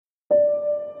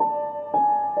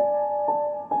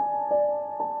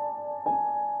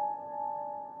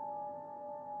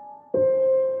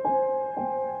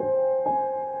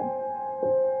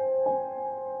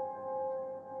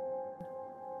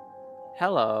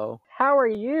Hello. How are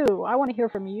you? I want to hear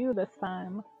from you this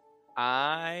time.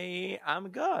 I'm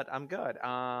good.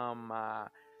 I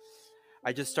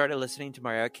just started listening to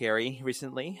Mariah Carey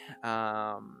recently.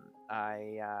 I'm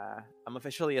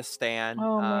officially a stan.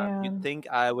 Oh You'd man. think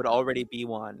I would already be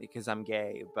one because I'm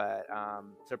gay, but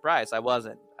surprise, I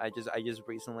wasn't. I just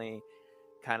recently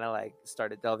kind of like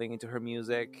started delving into her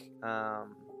music.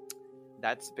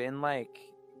 That's been like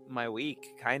my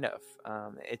week, kind of.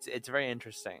 It's very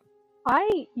interesting.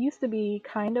 I used to be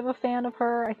kind of a fan of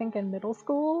her, I think in middle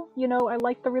school. I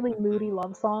liked the really moody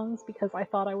love songs because I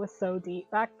thought I was so deep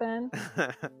back then.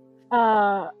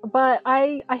 But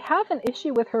I have an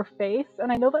issue with her face,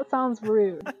 and I know that sounds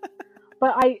rude,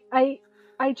 but I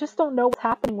just don't know what's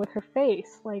happening with her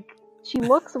face. Like, she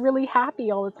looks really happy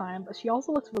all the time, but she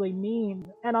also looks really mean.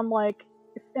 And I'm like,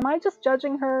 am I just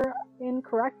judging her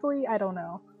incorrectly? I don't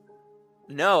know.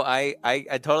 No, I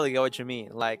totally get what you mean.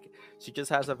 Like she just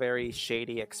has a very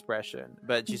shady expression,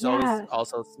 but she's always Yes.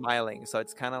 also smiling, so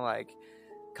it's kind of like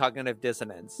cognitive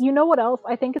dissonance. You know what else?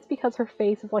 I think it's because her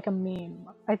face is like a meme.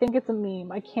 I think it's a meme.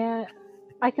 I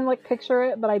can like picture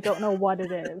it, but I don't know what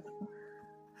it is.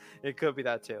 It could be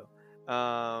that too.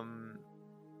 Um,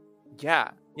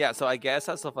 yeah. So I guess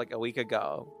as of like a week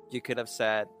ago, you could have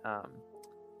said,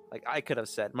 like I could have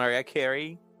said, Mariah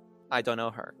Carey, I don't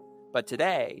know her, but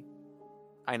today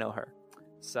I know her.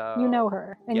 You know So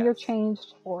her, and you're yes,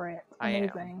 changed for it. I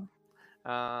Amazing.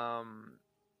 am.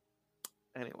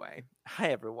 Anyway, hi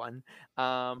everyone.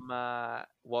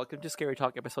 Welcome to Scary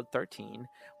Talk episode 13.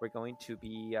 We're going to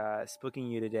be spooking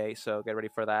you today, so get ready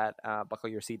for that. Buckle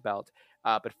your seatbelt.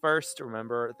 But first,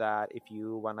 remember that if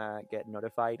you want to get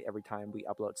notified every time we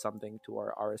upload something to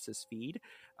our RSS feed,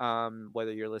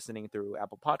 whether you're listening through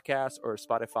Apple Podcasts or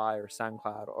Spotify or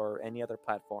SoundCloud or any other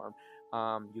platform,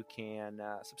 you can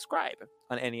subscribe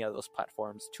on any of those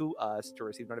platforms to us to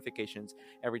receive notifications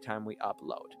every time we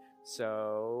upload.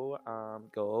 So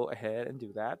go ahead and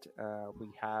do that. We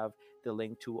have the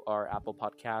link to our Apple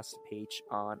Podcast page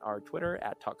on our Twitter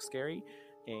at TalkScary,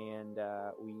 and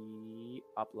we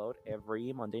upload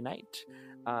every Monday night.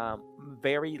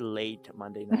 Very late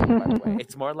Monday night, by the way.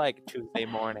 It's more like Tuesday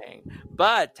morning,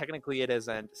 but technically it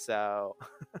isn't. So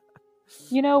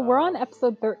We're on um,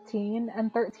 episode 13,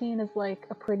 and 13 is like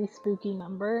a pretty spooky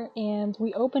number, and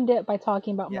we opened it by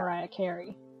talking about yeah, Mariah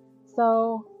Carey.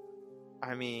 So,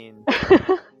 I mean,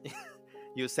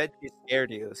 you said she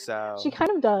scared you, she so kind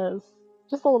of does.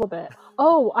 Just a little bit.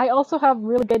 Oh, I also have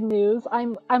really good news.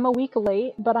 I'm a week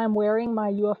late, but I'm wearing my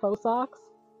UFO socks.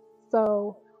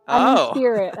 So, I'm in oh.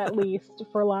 spirit at least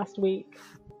for last week.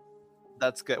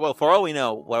 That's good. Well, for all we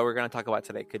know, what we're going to talk about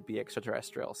today could be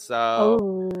extraterrestrial. So,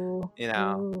 Oh. you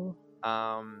know, Ooh.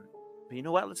 but you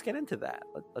know what? Let's get into that.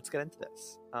 Let's get into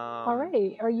this. All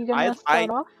right. Are you I gonna I start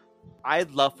off?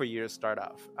 I'd love for you to start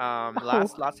off. Oh.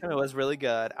 Last time it was really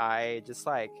good. I just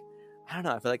like I don't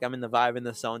know. I feel like I'm in the vibe in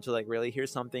the zone to like really hear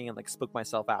something and like spook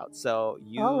myself out. So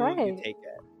All you right. take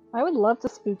it. I would love to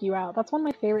spook you out. That's one of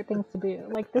my favorite things to do.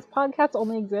 Like, this podcast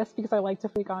only exists because I like to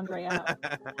freak Andre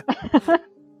out.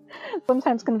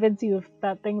 Sometimes convince you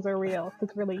that things are real.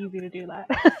 It's really easy to do that.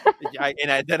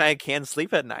 Then I can't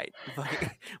sleep at night.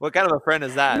 Like, what kind of a friend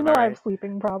is that? You Am know I I have right?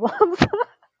 sleeping problems.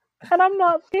 And I'm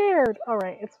not scared.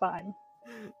 Alright, it's fine.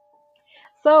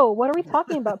 So, what are we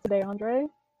talking about today, Andre?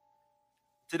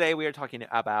 Today we are talking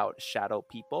about shadow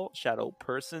people, shadow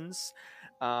persons.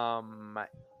 Um,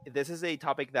 this is a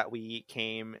topic that we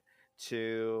came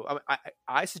to.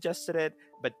 I suggested it,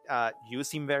 but you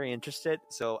seem very interested,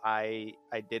 so I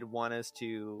did want us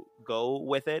to go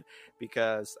with it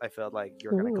because I felt like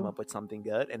you're gonna come Ooh. up with something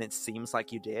good, and it seems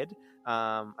like you did.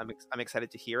 I'm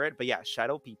excited to hear it. But yeah,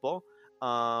 shadow people.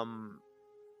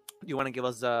 Do you want to give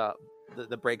us the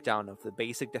breakdown of the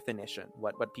basic definition?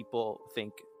 What people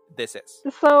think this is?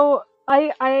 So,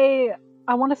 I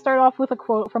want to start off with a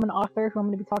quote from an author who I'm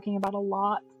going to be talking about a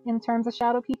lot in terms of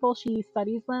shadow people. She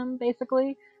studies them,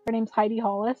 basically. Her name's Heidi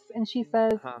Hollis, and she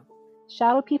says, Huh.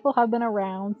 shadow people have been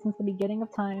around since the beginning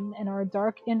of time and are a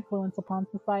dark influence upon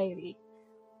society.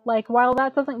 Like, while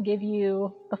that doesn't give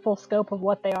you the full scope of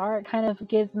what they are, it kind of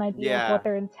gives an idea of Yeah. what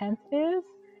their intent is.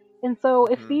 And so,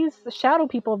 if Hmm. these shadow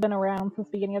people have been around since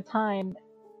the beginning of time,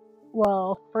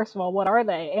 well, first of all, what are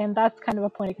they? And that's kind of a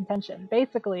point of contention.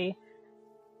 Basically,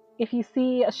 if you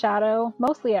see a shadow,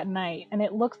 mostly at night, and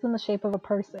it looks in the shape of a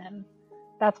person,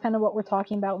 that's kind of what we're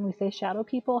talking about when we say shadow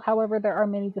people. However, there are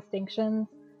many distinctions.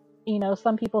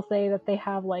 Some people say that they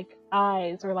have like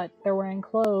eyes, or like they're wearing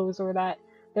clothes, or that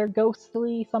they're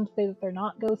ghostly. Some say that they're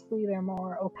not ghostly, they're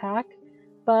more opaque.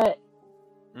 But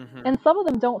Hmm. and some of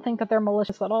them don't think that they're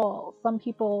malicious at all. Some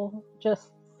people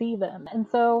just see them. And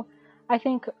so I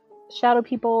think shadow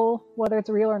people, whether it's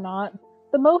real or not,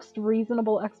 the most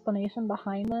reasonable explanation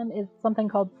behind them is something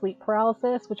called sleep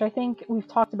paralysis, which I think we've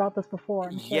talked about this before,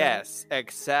 I'm sure. Yes,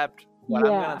 except what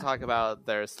I'm going to talk about,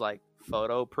 there's like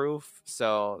photo proof,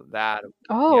 so that...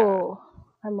 Oh,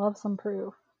 I love some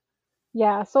proof.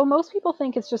 Yeah, so most people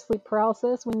think it's just sleep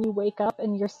paralysis when you wake up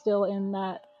and you're still in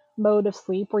that mode of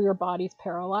sleep where your body's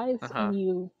paralyzed and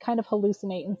you kind of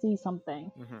hallucinate and see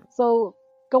something. So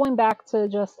going back to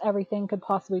just everything could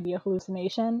possibly be a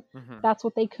hallucination, that's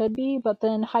what they could be, but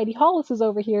then Heidi Hollis is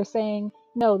over here saying,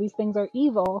 no, these things are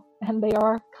evil and they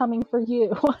are coming for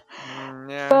you.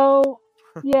 So,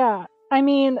 yeah, I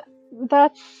mean,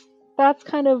 that's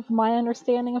kind of my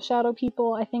understanding of shadow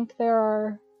people. I think there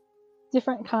are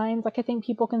different kinds. Like, I think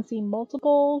people can see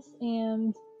multiples,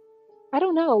 and I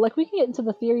don't know. Like, we can get into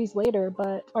the theories later,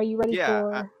 but are you ready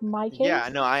for my case? Yeah,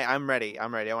 no, I'm ready. I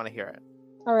want to hear it.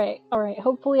 All right.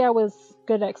 Hopefully I was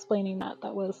good at explaining that.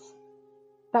 That was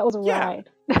a ride.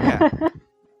 Yeah.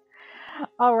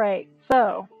 All right.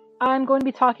 So, I'm going to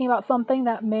be talking about something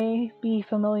that may be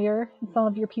familiar in some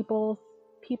of your people's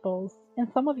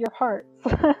in some of your hearts.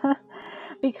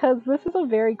 Because this is a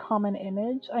very common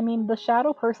image. I mean, the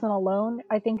shadow person alone,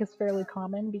 I think, is fairly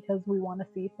common because we want to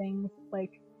see things.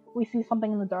 Like, we see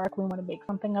something in the dark, we want to make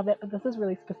something of it, but this is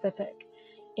really specific.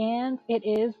 And it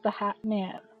is the Hat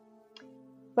Man.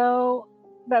 So,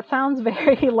 that sounds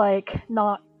very, like,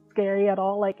 not scary at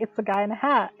all. Like, it's a guy in a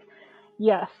hat.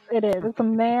 Yes, it is. It's a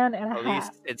man in a hat. At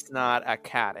least it's not a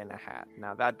cat in a hat.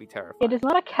 Now, that'd be terrifying. It is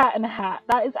not a cat in a hat.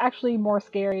 That is actually more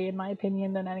scary, in my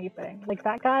opinion, than anything. Like,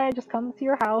 that guy just comes to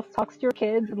your house, talks to your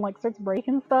kids, and, like, starts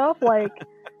breaking stuff. Like,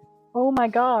 oh my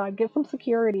god, get some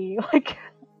security. Like,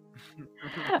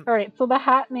 alright, so the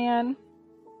Hat Man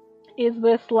is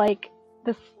this,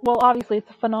 well, obviously it's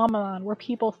a phenomenon where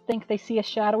people think they see a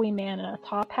shadowy man in a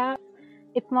top hat.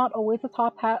 It's not always a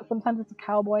top hat. Sometimes it's a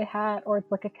cowboy hat, or it's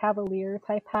like a cavalier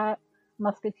type hat,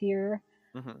 musketeer.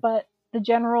 But the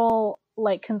general,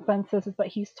 like, consensus is that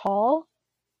he's tall,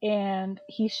 and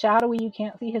he's shadowy. You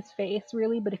can't see his face,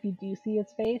 really, but if you do see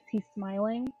his face, he's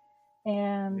smiling.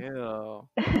 And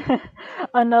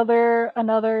another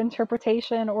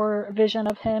interpretation or vision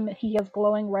of him, he has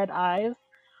glowing red eyes,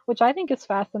 which I think is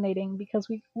fascinating because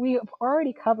we've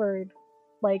already covered,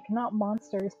 like, not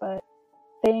monsters, but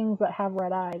things that have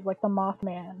red eyes, like the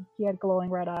Mothman. He had glowing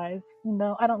red eyes. You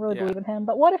know, I don't really believe in him,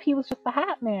 but what if he was just the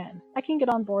Hat Man? I can get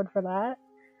on board for that.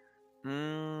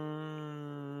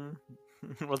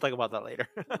 We'll talk about that later.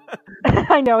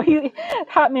 I know,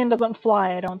 Hat Man doesn't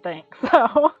fly, I don't think.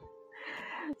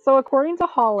 So according to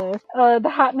Hollis,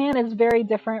 the Hat Man is very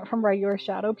different from regular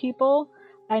shadow people.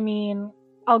 I mean,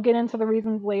 I'll get into the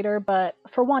reasons later, but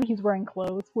for one, he's wearing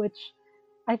clothes, which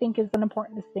I think is an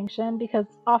important distinction, because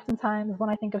oftentimes when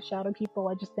I think of shadow people,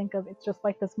 I just think of it's just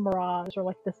like this mirage or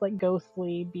like this like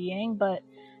ghostly being, but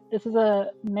this is a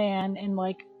man in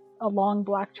like a long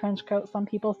black trench coat, some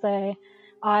people say,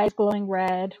 eyes glowing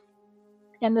red.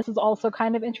 And this is also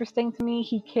kind of interesting to me.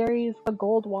 He carries a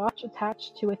gold watch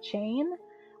attached to a chain,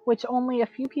 which only a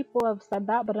few people have said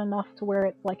that, but enough to where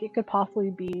it's like it could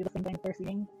possibly be the same thing they're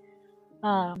seeing.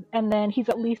 And then he's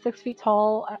at least 6 feet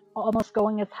tall, almost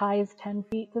going as high as 10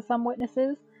 feet to some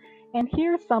witnesses. And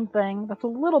here's something that's a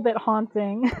little bit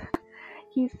haunting.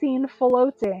 He's seen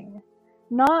floating.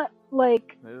 Not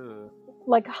like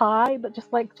high, but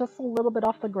just a little bit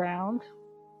off the ground.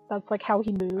 That's like how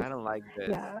he moves. I don't like this.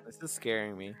 Yeah. This is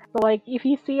scaring me. So like, if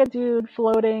you see a dude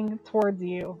floating towards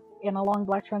you in a long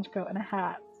black trench coat and a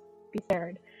hat, be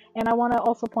scared. And I want to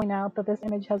also point out that this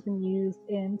image has been used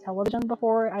in television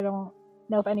before. I don't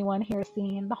know if anyone here has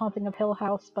seen The Haunting of Hill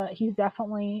House, but he's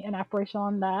definitely an apparition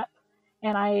on that.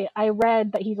 And I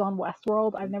read that he's on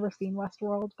Westworld. I've never seen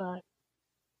Westworld, but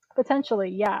potentially,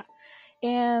 yeah.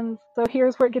 And so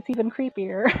here's where it gets even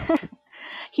creepier.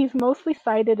 He's mostly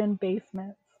sighted in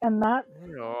basements. And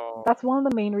that's one of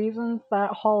the main reasons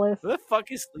that Hollis... Who the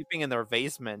fuck is sleeping in their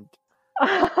basement?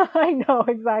 I know,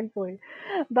 exactly.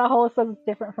 That Hollis says it's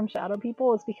different from shadow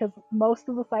people is because most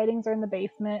of the sightings are in the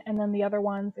basement, and then the other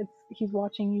ones, he's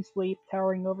watching you sleep,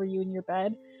 towering over you in your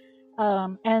bed.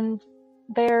 And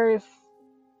there's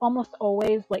almost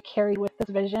always, like, carried with this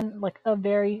vision, like, a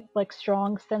very, like,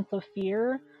 strong sense of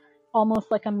fear,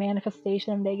 almost like a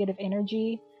manifestation of negative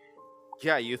energy.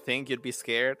 Yeah, you think you'd be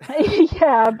scared?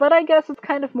 Yeah, but I guess it's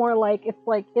kind of more like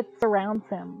it surrounds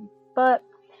him. But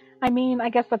I mean, I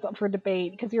guess that's up for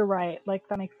debate, because you're right, like,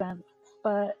 that makes sense.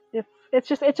 But it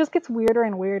just gets weirder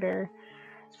and weirder.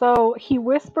 So he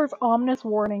whispers ominous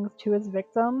warnings to his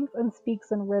victims and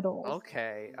speaks in riddles.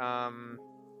 Okay,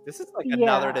 this is like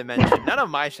another dimension. None of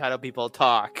my shadow people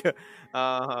talk.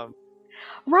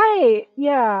 Right,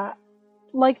 yeah.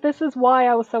 like this is why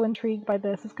I was so intrigued by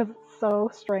this, is because it's so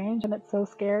strange and it's so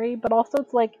scary, but also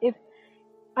it's like if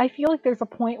I feel like there's a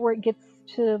point where it gets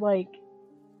to like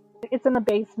it's in the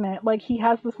basement, like he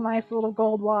has this nice little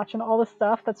gold watch and all this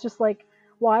stuff that's just like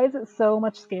why is it so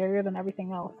much scarier than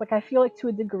everything else? Like I feel like to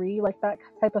a degree like that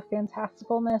type of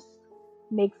fantasticalness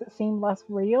makes it seem less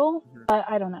real, Mhm. but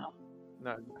I don't know.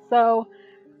 No. So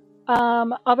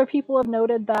other people have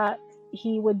noted that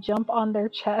he would jump on their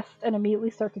chest and immediately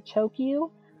start to choke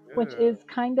you, which is Ugh.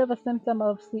 kind of a symptom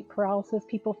of sleep paralysis.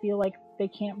 People feel like they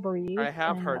can't breathe I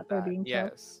have and heard that they're that. being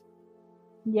choked. Yes.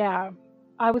 Yeah.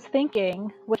 I was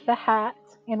thinking with the hat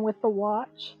and with the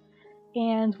watch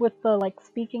and with the like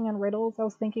speaking in riddles, I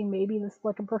was thinking maybe this is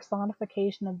like a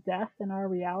personification of death in our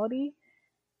reality.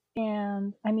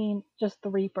 And I mean, just the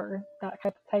Reaper, that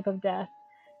type of death.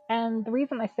 And the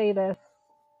reason I say this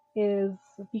is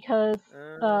because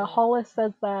Uh, Hollis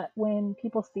says that when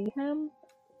people see him,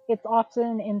 it's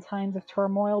often in times of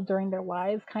turmoil during their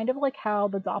lives, kind of like how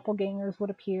the doppelgangers would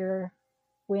appear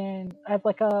when as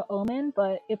like a omen,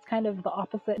 but it's kind of the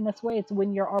opposite in this way. It's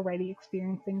when you're already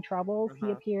experiencing troubles, he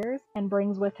uh-huh. appears and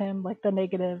brings with him like the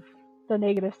negative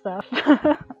stuff.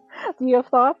 Do you have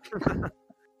thoughts?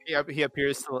 He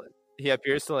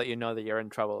appears to let you know that you're in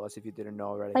trouble, as if you didn't know I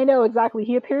already. know exactly.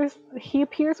 He appears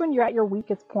when you're at your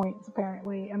weakest points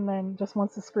apparently, and then just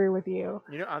wants to screw with you.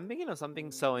 You know, I'm thinking of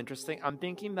something so interesting. I'm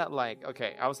thinking that, like,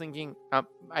 okay, I was thinking,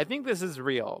 I think this is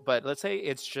real, but let's say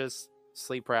it's just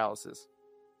sleep paralysis.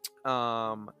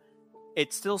 Um,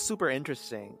 it's still super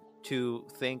interesting to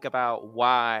think about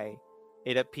why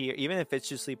it appears, even if it's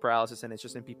just sleep paralysis and it's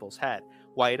just in people's head,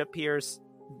 why it appears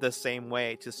the same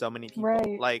way to so many people.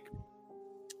 Right. Like,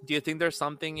 do you think there's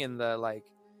something in the like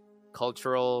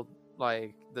cultural,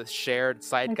 like the shared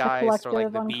Like the zeitgeist or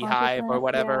like collective the beehive or unconsciousness.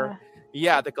 whatever? Yeah.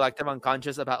 Yeah, the collective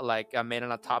unconscious about like a man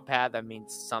on a top hat that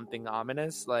means something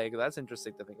ominous. Like that's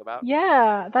interesting to think about.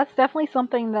 Yeah, that's definitely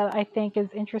something that I think is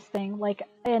interesting. Like,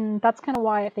 and that's kind of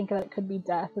why I think that it could be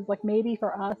death. Is like maybe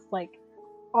for us, like,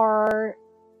 our,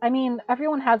 I mean,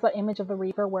 everyone has that image of the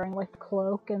Reaper wearing like the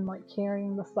cloak and like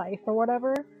carrying the scythe or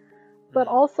whatever. But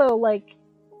Mhm. also, like,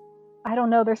 I don't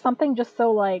know, there's something just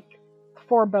so like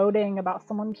foreboding about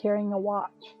someone carrying a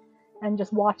watch and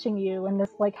just watching you in this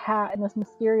like hat and this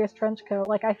mysterious trench coat.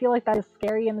 Like, I feel like that is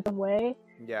scary in its own way,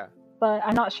 Yeah, but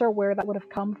I'm not sure where that would have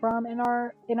come from in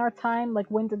our time. Like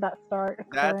when did that start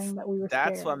that's occurring that we were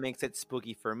that's what scared? makes it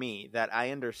spooky for me. That I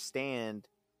understand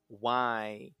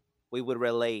why we would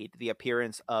relate the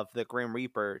appearance of the Grim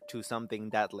Reaper to something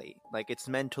deadly. Like it's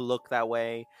meant to look that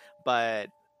way, but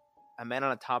a man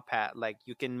on a top hat, like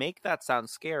you can make that sound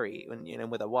scary when you know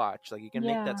with a watch, like you can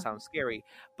make that Yeah. sound scary,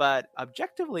 but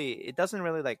objectively it doesn't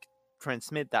really like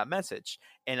transmit that message.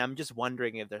 And I'm just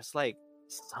wondering if there's like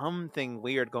something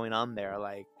weird going on there.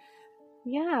 Like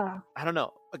Yeah. I don't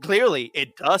know. Clearly,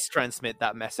 it does transmit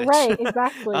that message. Right,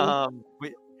 exactly.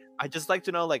 We, I just like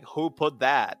to know like who put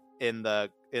that in the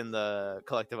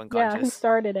collective Yeah, who unconscious.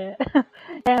 started it?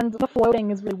 And the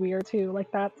floating is really weird too.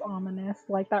 Like that's ominous.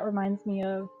 Like that reminds me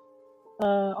of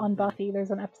on Mhm. Buffy,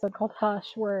 there's an episode called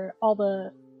Hush where all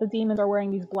the demons are wearing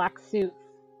these black suits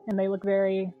and they look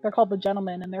very. They're called the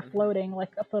Gentlemen and they're Mhm. floating like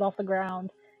a foot off the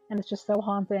ground, and it's just so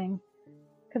haunting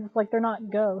because it's like they're not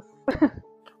ghosts.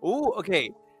 Ooh, okay.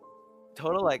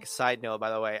 Total like side note, by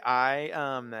the way, I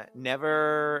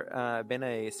never been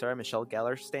a Sarah Michelle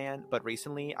Gellar stan, but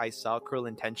recently I saw Cruel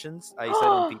Intentions. I saw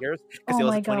it on theaters because Oh it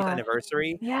was my the 20th god.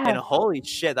 anniversary, and Yes. holy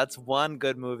shit, that's one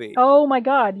good movie. Oh my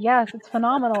god. Yes, it's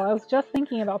phenomenal. I was just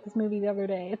thinking about this movie the other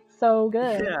day. It's so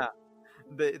good. Yeah,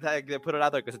 they put it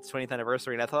out there because it's 20th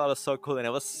anniversary, and I thought it was so cool, and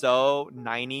it was so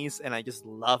 90s, and I just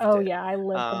loved Oh it. yeah, I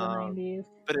live for the Um, 90s.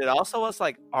 but it also was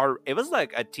like it was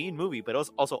like a teen movie, but it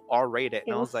was also R rated,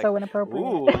 and It I was was like, so inappropriate.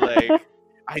 ooh, like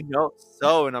I know,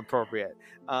 so inappropriate.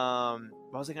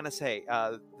 What was I gonna say?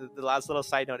 The last little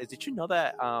side note is, did you know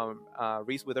that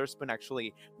Reese Witherspoon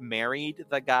actually married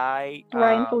the guy?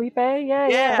 Ryan Felipe? Yeah, yeah.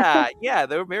 Yeah, yeah,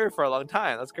 they were married for a long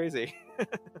time. That's crazy.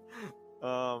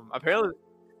 Apparently,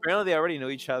 they already knew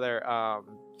each other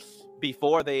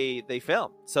before they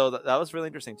filmed, so that was really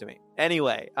interesting to me.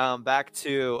 Anyway, back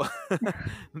to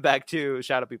back to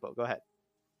Shadow People. Go ahead.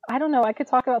 I don't know. I could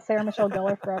talk about Sarah Michelle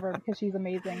Gellar forever because she's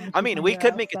amazing and I she's mean, my we could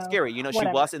hero. make it So scary. You know, she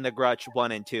whatever. was in the Grudge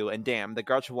 1 and 2, and damn, the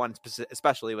Grudge 1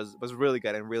 especially was really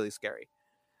good and really scary.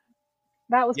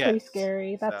 That was pretty Yes.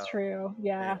 scary. That's So true.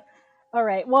 Yeah. anyway. All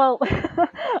right. Well,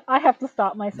 I have to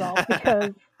stop myself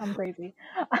because I'm crazy.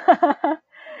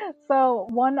 So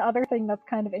one other thing that's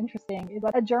kind of interesting is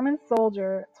that a German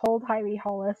soldier told Heidi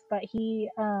Hollis that he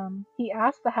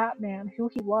asked the Hat Man who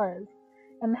he was,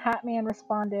 and the Hat Man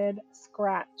responded,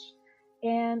 "Scratch."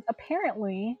 And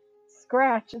apparently,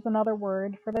 scratch is another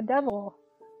word for the devil.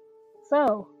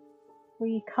 So,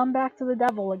 we come back to the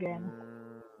devil again.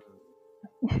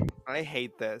 I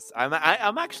hate this. I'm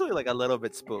actually like a little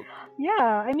bit spooked. Yeah,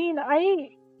 I mean,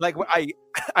 Like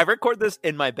I record this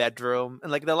in my bedroom,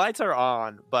 and like the lights are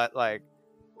on, but like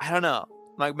I don't know.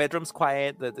 My bedroom's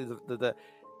quiet. The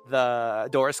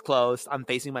door's closed. I'm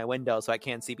facing my window, so I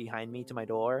can't see behind me to my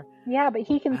door. yeah, but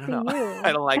he I can don't see know. you.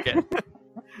 I don't like it.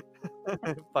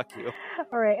 Fuck you.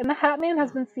 All right, and the Hat Man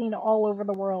has been seen all over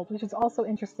the world, which is also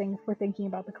interesting for thinking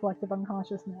about the collective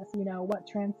unconsciousness. You know, what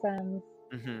transcends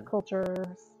Mm-hmm.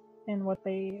 cultures and what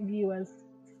they view as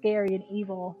scary and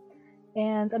evil.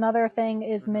 And another thing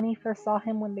is, Mm-hmm. many first saw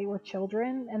him when they were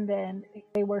children, and then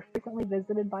they were frequently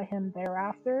visited by him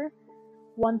thereafter.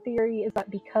 One theory is that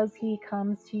because he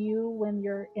comes to you when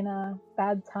you're in a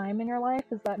bad time in your life,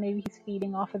 is that maybe he's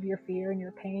feeding off of your fear and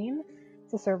your pain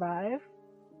to survive.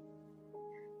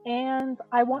 And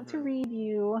I want to read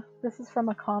you, this is from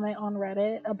a comment on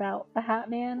Reddit about the Hat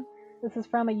Man. This is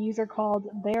from a user called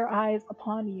Their Eyes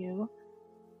Upon You.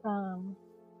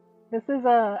 This is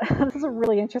a this is a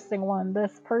really interesting one.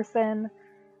 This person,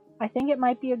 I think it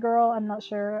might be a girl, I'm not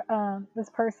sure. This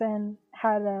person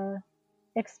had a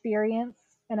experience,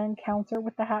 an encounter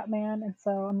with the Hat Man, and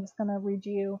so I'm just gonna read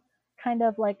you kind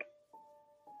of like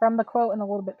from the quote and a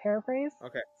little bit paraphrase.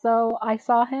 Okay. So I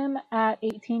saw him at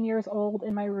 18 years old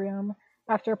in my room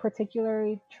after a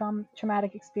particularly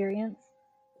traumatic experience.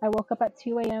 I woke up at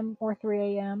 2 a.m. or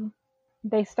 3 a.m.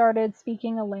 They started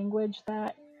speaking a language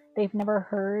that they've never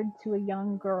heard to a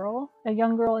young girl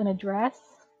in a dress.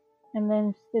 And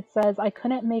then it says, I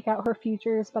couldn't make out her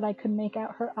features, but I could make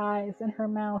out her eyes and her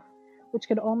mouth, which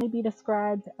could only be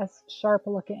described as sharp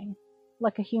looking,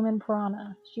 like a human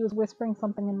piranha. She was whispering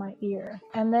something in my ear.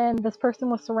 And then this person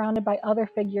was surrounded by other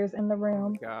figures in the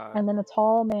room, and then a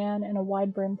tall man in a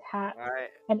wide-brimmed hat.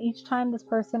 And each time this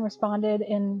person responded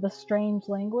in the strange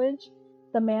language,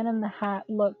 the man in the hat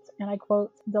looked, and I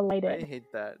quote, delighted.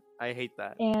 I hate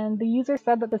that. And the user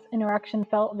said that this interaction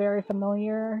felt very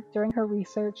familiar. During her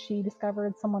research, she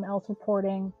discovered someone else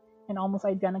reporting an almost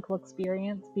identical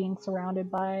experience, being surrounded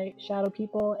by shadow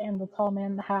people and the tall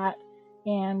man in the hat,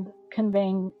 and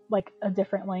conveying like a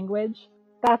different language.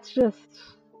 That's just,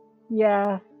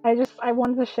 yeah. I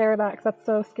wanted to share that because that's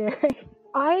so scary.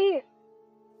 I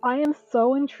am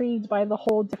so intrigued by the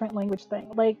whole different language thing.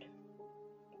 Like,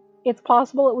 it's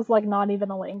possible it was like not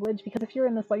even a language, because if you're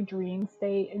in this like dream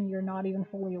state and you're not even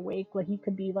fully awake, like you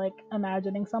could be like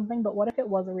imagining something. But what if it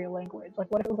was a real language?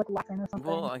 Like, what if it was like Latin or something?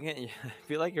 Well, again, I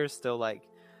feel like you're still like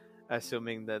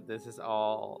assuming that this is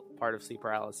all part of sleep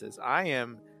paralysis. I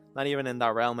am not even in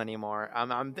that realm anymore.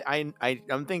 I'm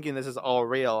thinking this is all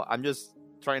real. I'm just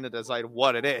trying to decide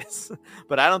what it is,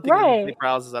 but I don't think it's sleep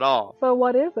paralysis at all. So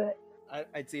what is it?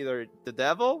 It's either the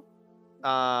devil,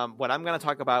 what I'm going to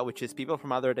talk about, which is people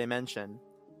from other dimension,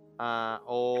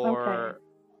 or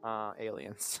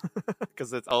aliens,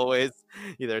 because it's always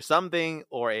either something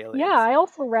or aliens. Yeah, I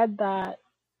also read that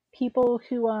people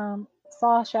who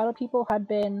saw shadow people had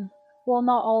been, well,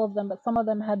 not all of them, but some of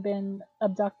them had been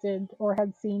abducted or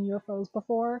had seen UFOs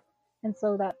before, and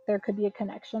so that there could be a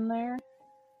connection there.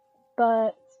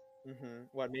 But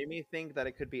what made me think that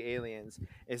it could be aliens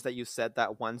is that you said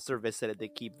that once they're visited, they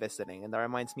keep visiting, and that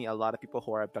reminds me a lot of people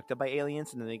who are abducted by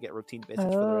aliens and then they get routine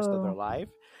visits for the rest of their life.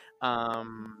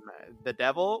 The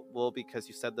devil, well, because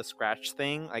you said the scratch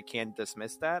thing, I can't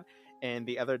dismiss that. And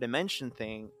the other dimension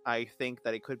thing, I think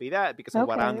that it could be that because of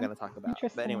what I'm going to talk about.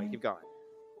 But anyway, keep going.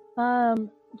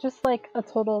 Just like a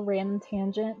total random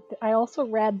tangent, I also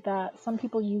read that some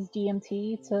people use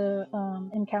DMT to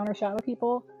encounter shadow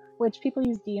people, which people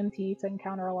use DMT to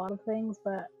encounter a lot of things,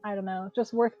 but I don't know,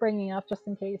 just worth bringing up just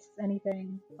in case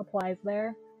anything applies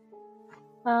there.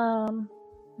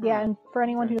 Yeah, and for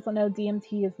anyone who doesn't know,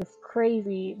 DMT is this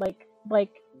crazy, like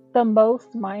the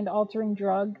most mind-altering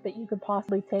drug that you could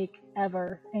possibly take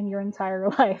ever in your entire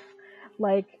life.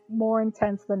 Like, more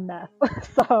intense than meth.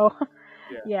 So,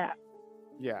 yeah.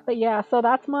 But yeah, so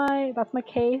that's my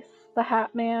case, the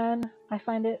Hat Man. I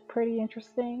find it pretty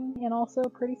interesting and also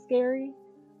pretty scary.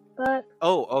 But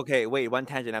okay, wait, one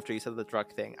tangent after you said the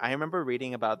drug thing. I remember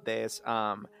reading about this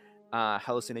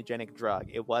hallucinogenic drug.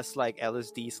 It was like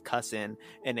LSD's cousin,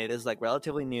 and it is like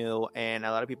relatively new, and a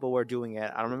lot of people were doing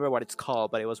it. I don't remember what it's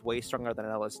called, but it was way stronger than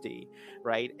LSD,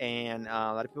 right? And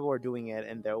a lot of people were doing it,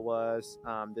 and there was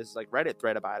this like Reddit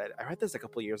thread about it. I read this a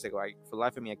couple years ago. For the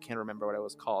life of me, I can't remember what it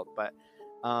was called, but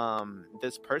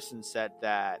this person said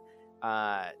that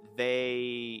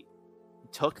they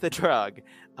took the drug,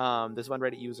 this one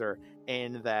Reddit user,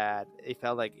 in that it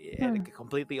felt like it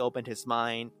completely opened his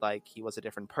mind, like he was a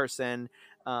different person.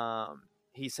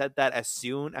 He said that as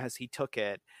soon as he took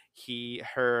it, he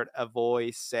heard a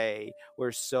voice say,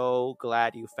 "We're so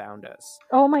glad you found us."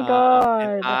 Oh my And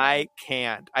god. I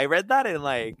can't. I read that and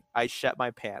like I shat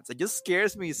my pants. It just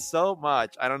scares me so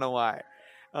much. I don't know why.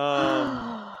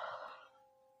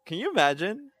 Can you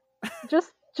imagine?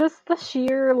 Just the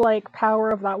sheer like power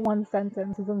of that one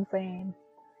sentence is insane.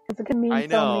 Because it can mean I so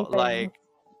many know, things. like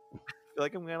I feel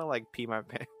like I'm gonna like pee my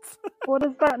pants. What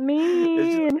does that It's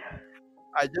just mean?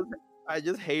 I just I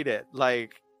just hate it.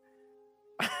 Like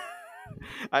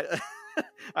I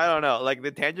I don't know. Like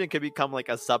the tangent could become like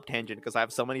a sub tangent because I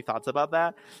have so many thoughts about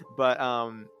that. But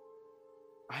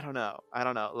I don't know. I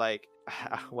don't know. Like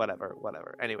whatever.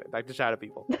 Anyway, back to Shadow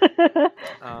People.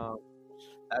 Um,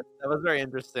 that was very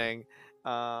interesting.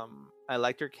 I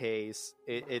liked your case.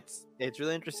 It's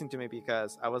really interesting to me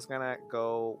because I was gonna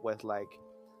go with like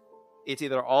it's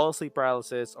either all sleep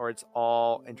paralysis or it's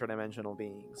all interdimensional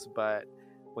beings. But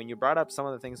when you brought up some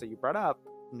of the things that you brought up,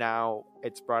 now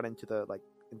it's brought into the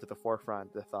into the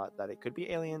forefront the thought that it could be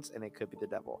aliens and it could be the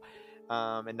devil.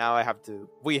 And now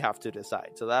we have to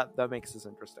decide. So that makes this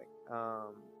interesting.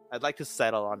 I'd like to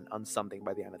settle on something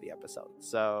by the end of the episode.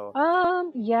 So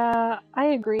Yeah, I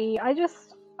agree.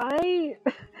 I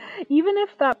even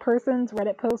if that person's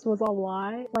Reddit post was a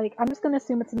lie, like I'm just gonna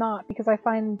assume it's not because I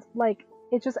find like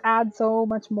it just adds so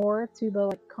much more to the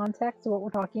like context of what we're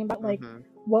talking about. Like, mm-hmm,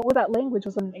 what was that language?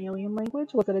 Was it an alien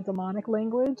language? Was it a demonic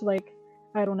language? Like,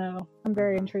 I don't know. I'm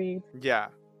very mm-hmm. intrigued. Yeah.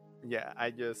 I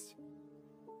just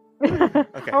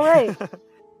okay. All right.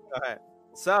 Okay.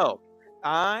 So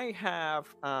I have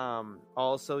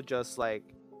also just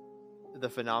like the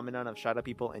phenomenon of shadow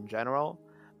people in general.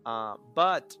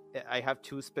 But I have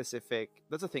two specific.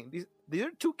 That's the thing. These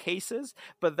are two cases,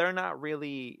 but they're not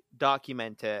really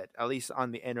documented, at least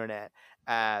on the internet,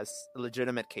 as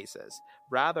legitimate cases.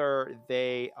 Rather,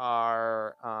 they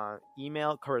are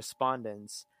email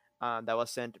correspondence that was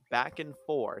sent back and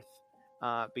forth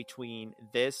between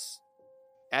this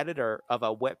editor of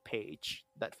a web page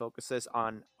that focuses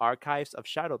on archives of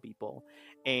shadow people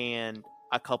and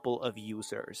a couple of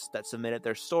users that submitted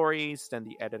their stories. Then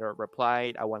the editor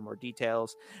replied, "I want more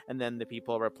details," and then the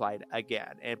people replied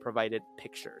again and provided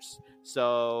pictures.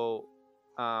 So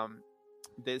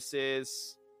this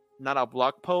is not a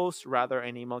blog post, rather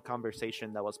an email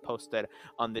conversation that was posted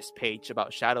on this page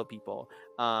about shadow people.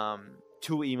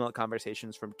 Two email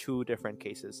conversations from two different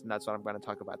cases, and that's what I'm going to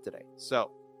talk about today.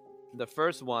 So the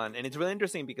first one, and it's really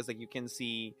interesting because like you can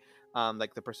see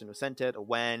like the person who sent it,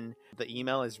 when the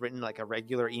email is written like a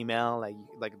regular email,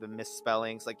 like the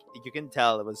misspellings, like you can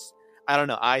tell it was, I don't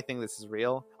know, I think this is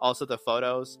real. Also the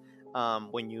photos,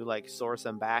 when you like source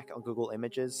them back on Google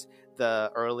Images,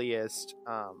 the earliest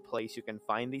place you can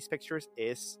find these pictures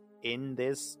is in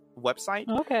this website.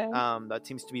 Okay. That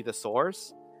seems to be the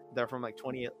source. They're from like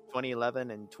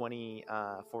 2011 and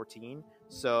 2014,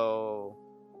 so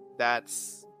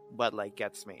that's what like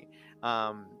gets me.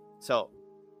 So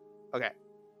okay,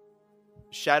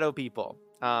 shadow people,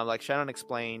 like Shannon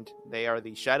explained, they are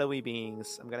the shadowy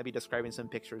beings. I'm going to be describing some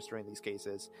pictures during these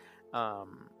cases.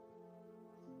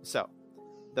 So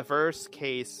the first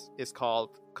case is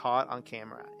called Caught on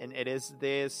Camera, and it is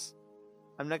this,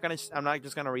 I'm not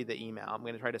just gonna read the email, I'm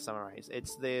gonna try to summarize.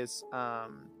 It's this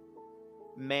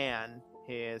man,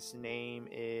 his name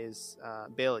is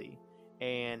Billy,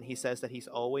 and he says that he's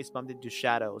always bumped into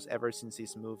shadows ever since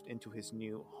he's moved into his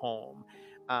new home.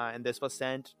 And this was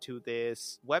sent to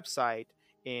this website,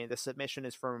 and the submission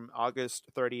is from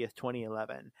August 30th,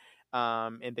 2011.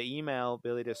 In the email,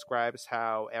 Billy describes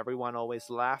how everyone always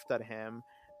laughed at him,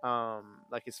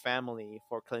 like his family,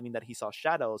 for claiming that he saw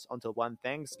shadows until one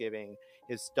Thanksgiving,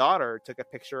 his daughter took a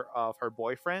picture of her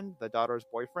boyfriend, the daughter's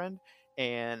boyfriend,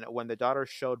 and when the daughter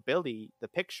showed Billy the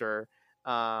picture,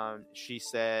 she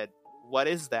said, "What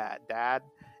is that, Dad?"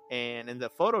 And in the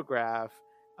photograph,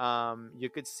 you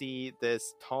could see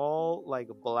this tall, like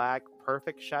black,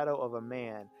 perfect shadow of a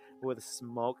man with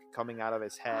smoke coming out of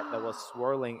his head that was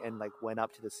swirling and like went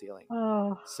up to the ceiling.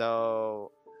 Oh,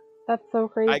 So that's so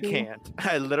crazy. I can't.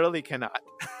 I literally cannot.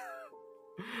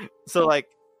 So like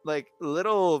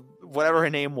little whatever her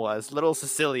name was, little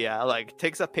Cecilia, like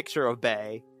takes a picture of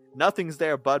Bay. Nothing's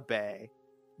there but Bay.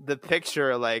 The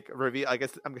picture like reveal. I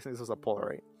guess I'm guessing this was a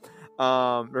Polaroid.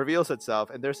 Reveals itself,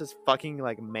 and there's this fucking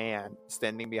like man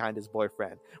standing behind his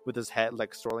boyfriend with his head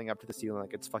like swirling up to the ceiling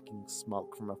like it's fucking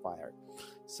smoke from a fire.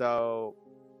 So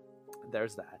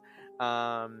there's that.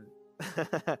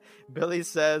 Billy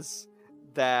says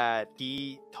that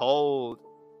he told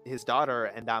his daughter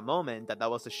in that moment that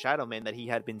was the Shadow Man that he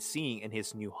had been seeing in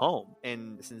his new home.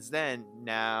 And since then,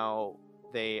 now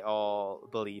they all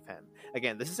believe him.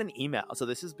 Again, this is an email, so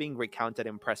this is being recounted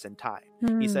in present time.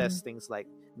 He says things like,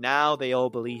 now they all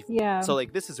believe me. Yeah. So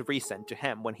like this is recent to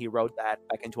him when he wrote that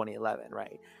back in 2011,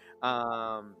 right?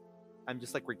 I'm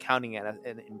just like recounting it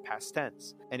in past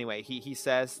tense. Anyway, he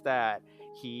says that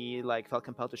he like felt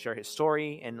compelled to share his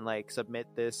story and like submit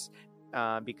this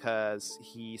because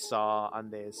he saw on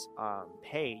this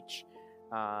page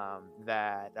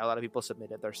that a lot of people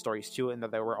submitted their stories too, and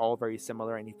that they were all very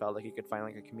similar, and he felt like he could find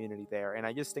like a community there. And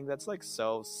I just think that's like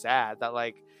so sad that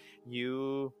like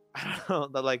you I don't know,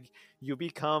 that like you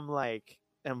become like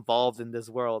involved in this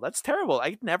world. That's terrible.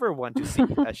 I'd never want to see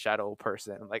a shadow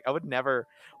person. Like I would never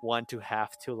want to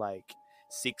have to like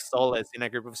seek solace in a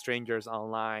group of strangers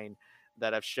online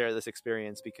that have shared this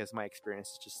experience, because my experience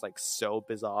is just like so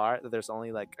bizarre that there's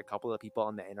only like a couple of people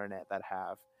on the internet that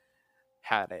have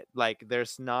had it. Like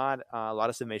there's not a lot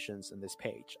of submissions in this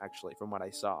page actually from what I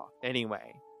saw.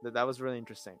 Anyway, that was really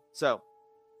interesting. So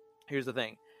here's the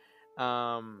thing.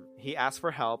 He asked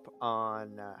for help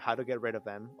on how to get rid of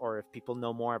them, or if people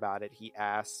know more about it, he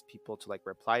asks people to like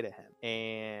reply to him.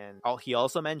 And he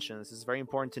also mentions, this is very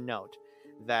important to note,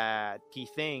 that he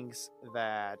thinks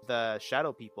that the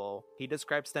shadow people, he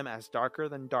describes them as darker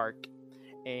than dark,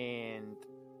 and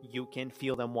you can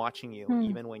feel them watching you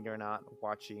even when you're not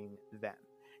watching them.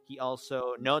 He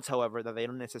also notes, however, that they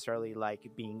don't necessarily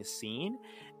like being seen,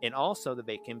 and also that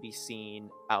they can be seen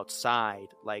outside,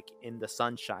 like in the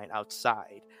sunshine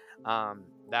outside.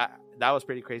 That was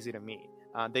pretty crazy to me.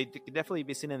 They could definitely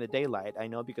be seen in the daylight. I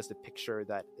know, because the picture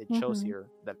that it shows here,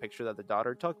 that picture that the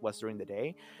daughter took, was during the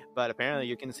day, but apparently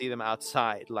you can see them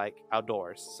outside, like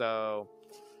outdoors. So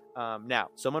now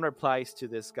someone replies to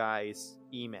this guy's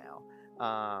email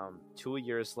 2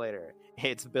 years later.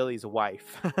 It's Billy's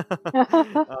wife.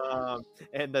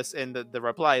 And the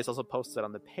reply is also posted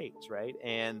on the page, right?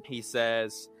 And she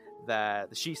says that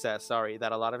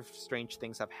a lot of strange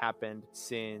things have happened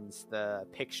since the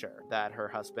picture, that her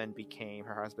husband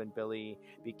Billy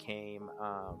became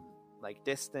like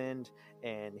distant,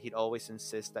 and he'd always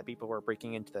insist that people were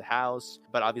breaking into the house,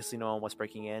 but obviously no one was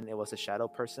breaking in. It was a shadow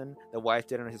person. The wife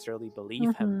didn't necessarily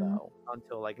believe him though,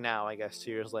 until like now, I guess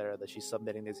 2 years later, that she's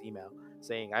submitting this email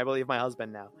saying, I believe my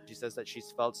husband now. She says that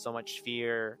she's felt so much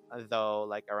fear though,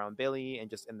 like around Billy and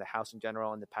just in the house in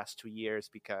general in the past 2 years,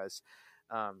 because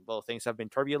things have been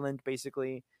turbulent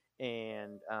basically.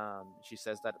 And she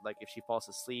says that like if she falls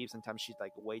asleep, sometimes she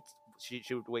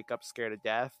would wake up scared to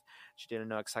death. She didn't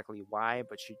know exactly why,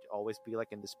 but she'd always be like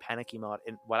in this panicky mode.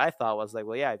 And what I thought was like,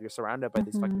 well, yeah, if you're surrounded by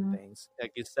these fucking things,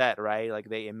 like you said, right, like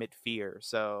they emit fear.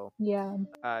 So yeah,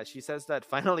 she says that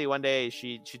finally one day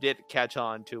she did catch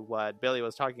on to what Billy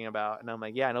was talking about, and I'm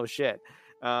like, yeah, no shit.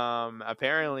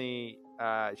 Apparently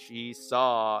she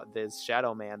saw this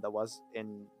shadow man that was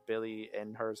in Billy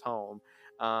and her's home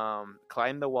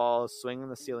climb the walls, swing on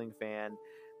the ceiling fan,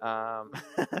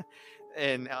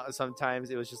 and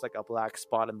sometimes it was just like a black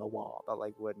spot in the wall that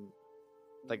like wouldn't,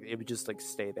 like it would just like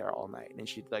stay there all night, and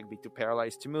she'd like be too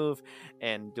paralyzed to move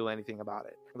and do anything about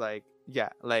it. Like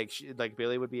like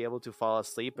Billy would be able to fall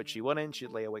asleep, but she wouldn't.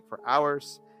 She'd lay awake for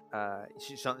hours.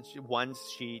 Once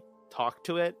she talked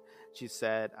to it, she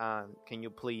said, can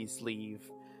you please leave?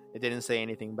 It didn't say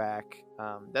anything back.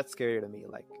 That's scary to me.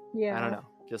 Like, I don't know,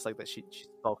 just like that she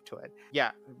spoke to it.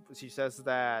 Yeah, she says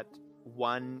that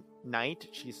one night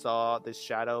she saw this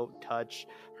shadow touch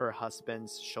her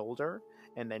husband's shoulder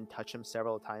and then touch him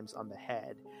several times on the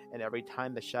head, and every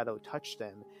time the shadow touched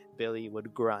him, Billy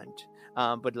would grunt,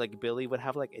 but like Billy would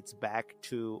have like its back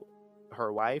to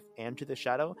her wife and to the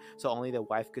shadow, so only the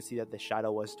wife could see that the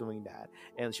shadow was doing that,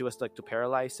 and she was like too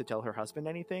paralyzed to tell her husband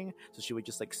anything, so she would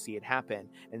just like see it happen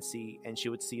and she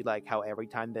would see like how every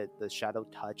time that the shadow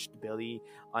touched Billy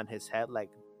on his head, like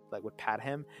would pat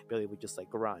him, Billy would just like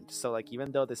grunt. So like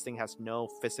even though this thing has no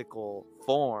physical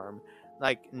form,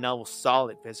 like no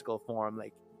solid physical form,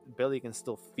 like Billy can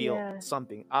still feel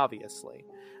something, obviously.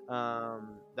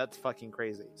 That's fucking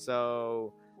crazy.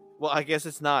 So well, I guess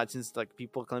it's not, since like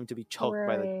people claim to be choked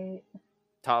by the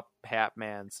top hat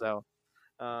man. So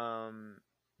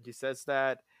she says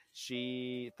that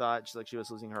she thought she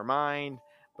was losing her mind,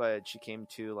 but she came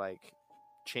to like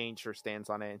change her stance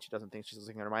on it, and she doesn't think she's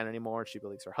losing her mind anymore. She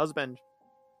believes her husband,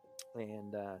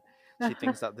 and she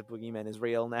thinks that the boogeyman is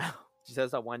real now. She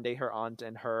says that one day her aunt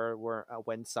and her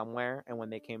went somewhere, and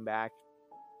when they came back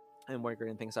and were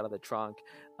getting things out of the trunk,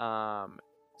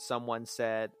 someone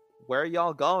said, "Where are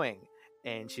y'all going?"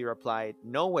 And she replied,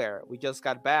 "Nowhere. We just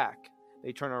got back."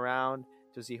 They turn around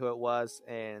to see who it was,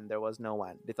 and there was no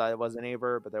one. They thought it was a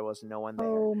neighbor, but there was no one there.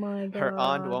 Oh my Her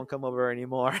aunt god. won't come over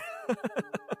anymore.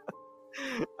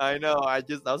 I know.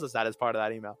 That was the saddest part of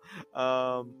that email.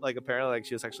 Like apparently, like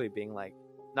she was actually being like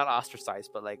not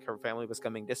ostracized, but like her family was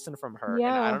coming distant from her, and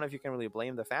I Yeah. don't know if you can really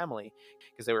blame the family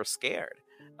because they were scared.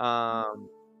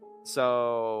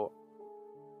 So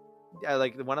yeah,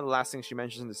 like one of the last things she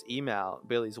mentions in this email,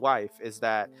 Billy's wife, is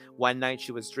that one night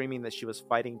she was dreaming that she was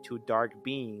fighting two dark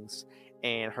beings,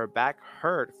 and her back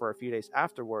hurt for a few days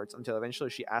afterwards until eventually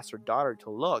she asked her daughter to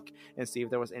look and see if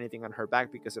there was anything on her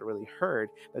back because it really hurt.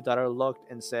 The daughter looked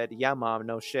and said, "Yeah, mom,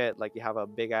 no shit. Like you have a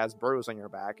big ass bruise on your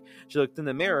back." She looked in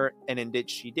the mirror, and indeed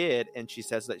she did, and she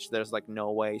says that there's like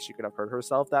no way she could have hurt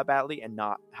herself that badly and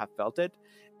not have felt it.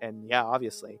 And yeah,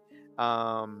 obviously.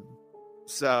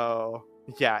 So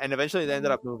yeah, and eventually they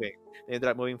ended up moving. They ended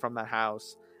up moving from that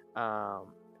house.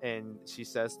 And she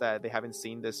says that they haven't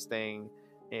seen this thing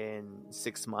in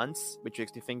 6 months, which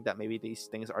makes me think that maybe these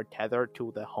things are tethered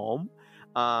to the home.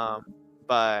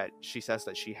 But she says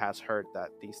that she has heard that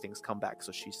these things come back,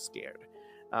 so she's scared.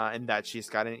 And that she's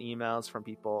gotten emails from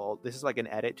people. This is like an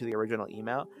edit to the original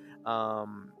email.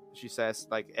 She says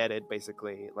like edit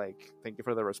basically like thank you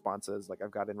for the responses. Like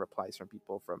I've gotten replies from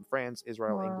people from France,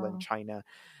 Israel, Wow. England, China.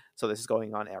 So this is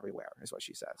going on everywhere, is what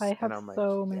she says. I have and I'm like,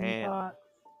 so many damn. thoughts.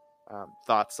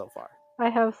 Thoughts so far? I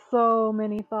have so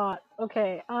many thoughts.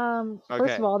 Okay.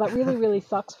 First of all, that really, really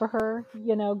sucks for her,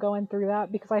 you know, going through that,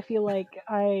 because I feel like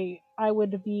I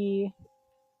would be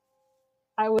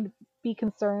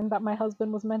concerned that my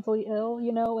husband was mentally ill,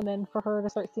 you know, and then for her to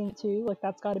start seeing it too, like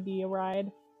that's got to be a ride.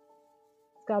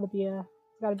 It's got to be a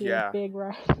big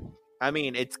ride. I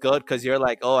mean, it's good because you're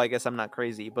like, oh, I guess I'm not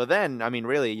crazy. But then, I mean,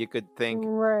 really, you could think,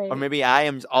 right. Or maybe I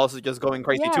am also just going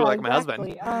crazy too, like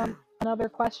exactly. my husband. Another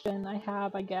question I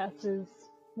have, I guess, is,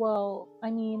 well, I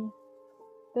mean,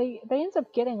 they end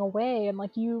up getting away, and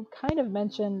like you kind of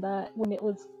mentioned that when it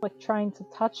was like trying to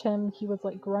touch him, he was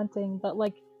like grunting, but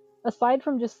like aside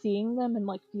from just seeing them and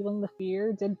like feeling the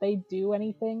fear, did they do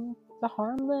anything to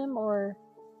harm them? Or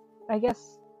I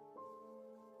guess,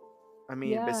 I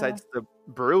mean, yeah. besides the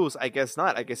bruise, I guess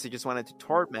not. I guess he just wanted to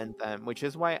torment them, which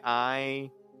is why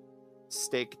I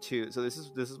stick to. So this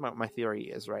is my theory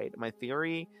is, right? My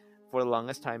theory for the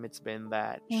longest time it's been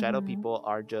that shadow people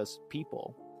are just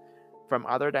people from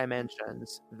other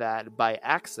dimensions that by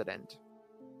accident,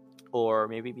 or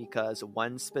maybe because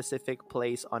one specific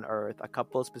place on Earth, a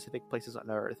couple of specific places on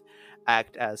Earth,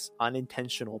 act as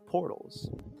unintentional portals.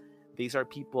 These are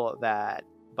people that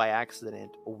by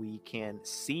accident we can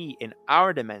see in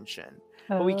our dimension,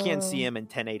 but we can't see them in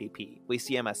 1080p. We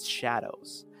see them as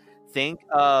shadows. Think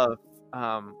of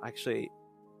actually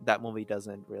that movie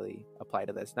doesn't really apply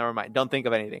to this. Never mind. Don't think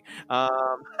of anything.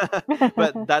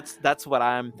 But that's what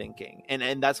I'm thinking,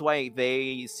 and that's why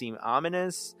they seem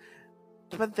ominous.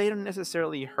 But they don't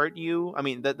necessarily hurt you. I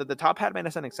mean, the top hat man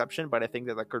is an exception, but I think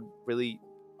that could really,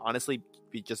 honestly,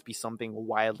 just be something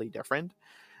wildly different.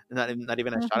 Not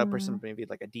even a shadow person, but maybe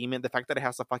like a demon. The fact that it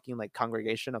has a fucking like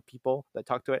congregation of people that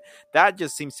talk to it, that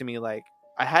just seems to me like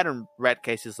I hadn't read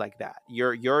cases like that.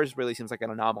 Yours really seems like an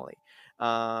anomaly.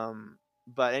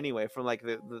 But anyway, from like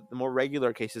the more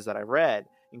regular cases that I've read,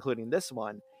 including this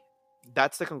one,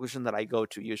 that's the conclusion that I go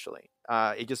to usually.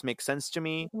 It just makes sense to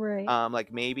me. Right.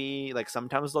 Like maybe like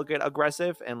sometimes they'll get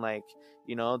aggressive and like,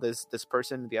 you know, this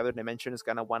person in the other dimension is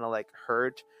gonna want to like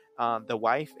hurt the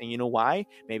wife, and you know why?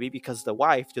 Maybe because the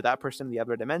wife to that person in the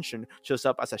other dimension shows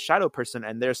up as a shadow person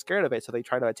and they're scared of it, so they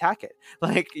try to attack it.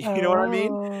 Like, you know what I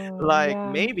mean? Like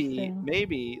yeah,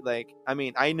 maybe like, I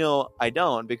mean, I know I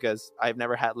don't because I've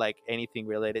never had like anything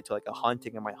related to like a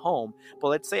haunting in my home, but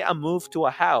let's say I move to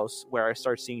a house where I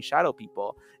start seeing shadow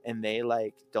people and they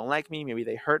like don't like me, maybe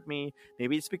they hurt me,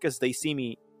 maybe it's because they see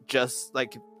me just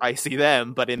like I see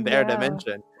them but in their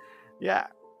dimension. Yeah.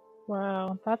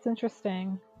 Wow, that's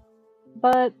interesting.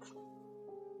 But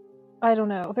I don't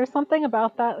know. There's something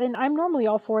about that, and I'm normally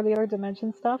all for the other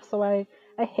dimension stuff, so I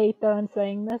hate that I'm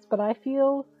saying this, but I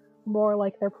feel more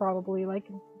like they're probably like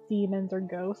demons or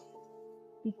ghosts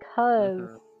because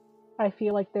I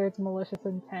feel like there's malicious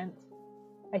intent.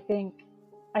 I think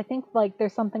like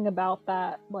there's something about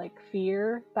that like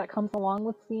fear that comes along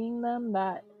with seeing them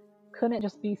that couldn't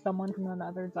just be someone from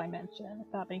another dimension,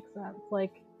 if that makes sense.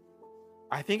 Like,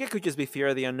 I think it could just be fear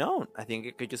of the unknown. I think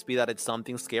it could just be that it's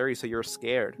something scary, so you're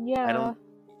scared. Yeah.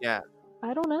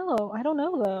 I don't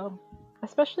know though.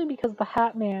 Especially because the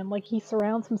Hat Man, like, he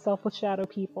surrounds himself with shadow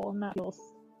people, and that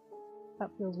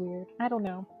feels weird. I don't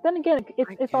know. Then again,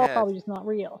 it's all probably just not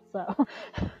real, so.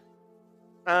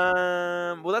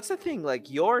 Well, that's the thing.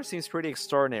 Like yours seems pretty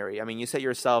extraordinary. I mean, you said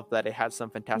yourself that it had some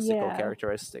fantastical Yeah.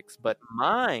 characteristics, but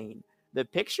mine, the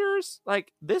pictures,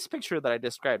 like this picture that I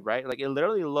described, right? Like it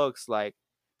literally looks like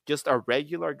just a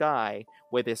regular guy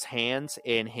with his hands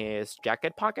in his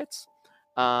jacket pockets.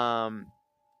 Um,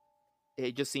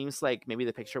 it just seems like maybe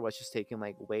the picture was just taken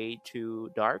like way too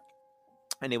dark,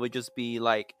 and it would just be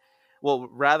like, well,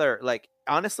 rather like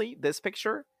honestly, this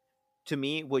picture to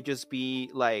me would just be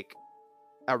like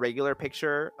a regular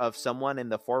picture of someone in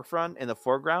the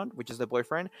foreground, which is the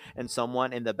boyfriend, and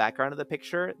someone in the background of the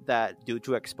picture that, due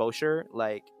to exposure,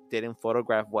 like didn't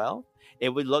photograph well. It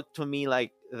would look to me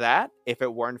like that if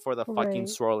it weren't for the fucking Right.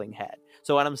 swirling head.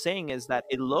 So what I'm saying is that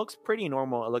it looks pretty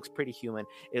normal. It looks pretty human.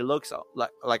 It looks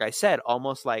like I said,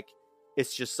 almost like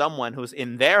it's just someone who's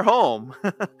in their home,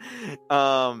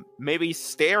 maybe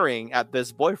staring at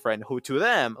this boyfriend who to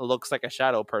them looks like a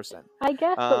shadow person. I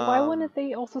guess, but why um wouldn't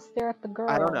they also stare at the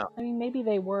I don't girl? know. I mean, maybe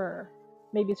they were.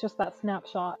 Maybe it's just that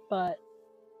snapshot, but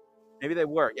Maybe they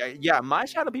were. Yeah, yeah. My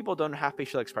shadow people don't have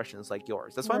facial expressions like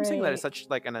yours. That's why I'm saying that it's right. such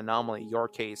like an anomaly. Your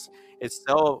case is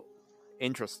so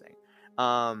interesting.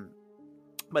 Um,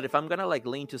 but if I'm gonna like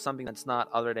lean to something that's not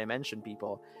other dimension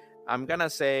people, I'm gonna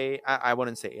say I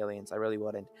wouldn't say aliens. I really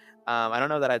wouldn't. I don't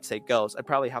know that I'd say ghosts. I'd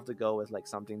probably have to go with like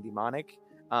something demonic,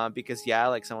 because yeah,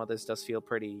 like some of this does feel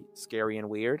pretty scary and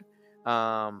weird.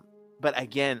 But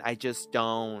again, I just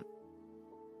don't.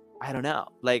 I don't know.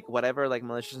 Like whatever like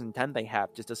malicious intent they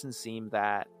have just doesn't seem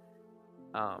that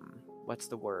what's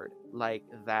the word? Like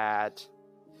that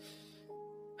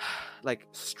like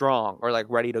strong or like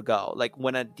ready to go. Like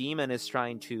when a demon is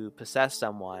trying to possess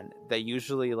someone, they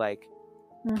usually like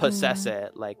possess Mm-hmm.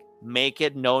 it, like make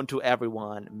it known to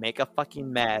everyone, make a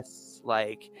fucking mess,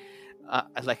 like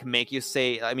make you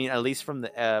say, I mean, at least from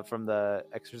the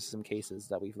exorcism cases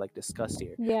that we've like discussed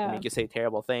here, they Yeah. make you say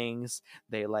terrible things.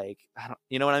 They like, I don't,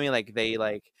 you know what I mean, like they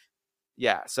like,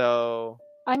 yeah. So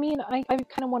I mean, I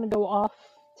kind of want to go off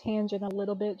tangent a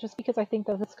little bit just because I think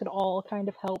that this could all kind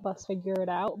of help us figure it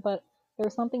out. But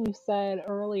there's something you said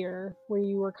earlier where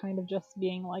you were kind of just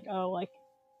being like, oh, like,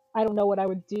 I don't know what I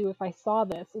would do if I saw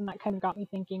this. And that kind of got me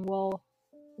thinking, well,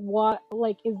 what,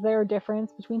 like, is there a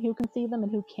difference between who can see them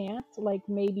and who can't? Like,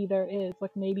 maybe there is.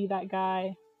 Like, maybe that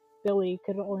guy, Billy,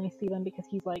 could only see them because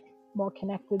he's, like, more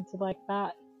connected to, like,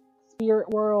 that spirit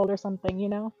world or something, you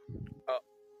know? uh,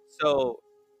 so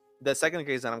the second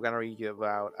case that I'm gonna read you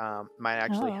about might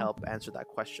actually Oh. help answer that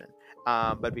question.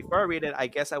 But before I read it, I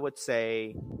guess I would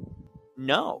say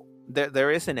no.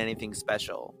 There isn't anything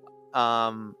special.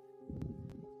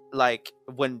 Like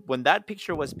when that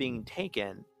picture was being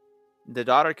taken, the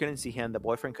daughter couldn't see him, the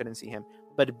boyfriend couldn't see him,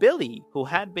 but Billy, who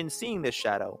had been seeing the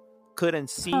shadow, couldn't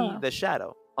see Huh. the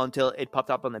shadow until it popped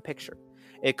up on the picture.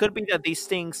 It could be that these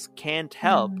things can't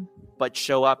help Hmm. but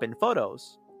show up in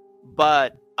photos,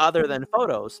 but other than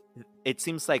photos, it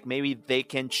seems like maybe they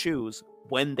can choose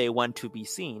when they want to be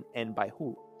seen and by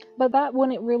who. But that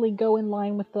wouldn't really go in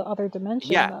line with the other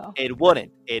dimension, Yeah, though. it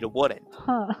wouldn't. It wouldn't.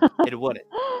 Huh. It wouldn't.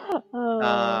 Oh.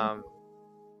 Um,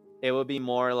 it would be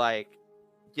more like,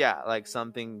 yeah, like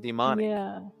something demonic.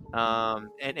 Yeah.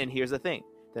 And here's the thing.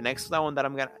 The next one that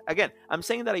I'm gonna, again, I'm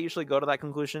saying that I usually go to that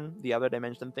conclusion, the other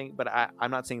dimension thing, but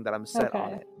I'm not saying that I'm set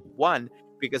on Okay. it. One,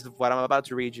 because what I'm about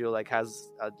to read you like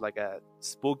has like a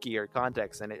spookier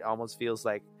context, and it almost feels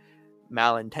like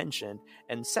malintention.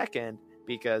 And second,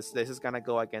 because this is gonna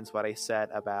go against what I said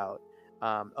about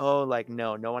oh, like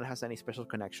no one has any special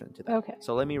connection to that. Okay.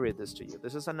 So let me read this to you.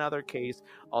 This is another case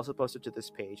also posted to this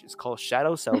page. It's called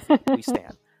Shadow Selfie. We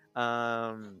stand.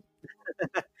 Um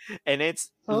and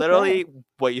it's Okay. literally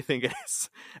what you think it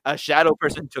is. A shadow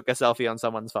person took a selfie on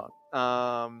someone's phone.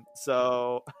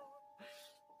 So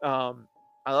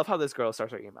I love how this girl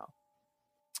starts her email.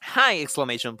 Hi!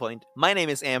 Exclamation point. My name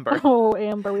is Amber. Oh,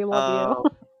 Amber, we love you. Um,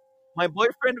 my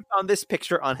boyfriend found this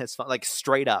picture on his phone, like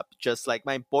straight up, just like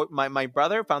my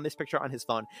brother found this picture on his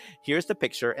phone. Here's the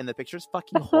picture, and the picture's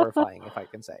fucking horrifying, if I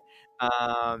can say.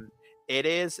 Um, it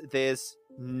is this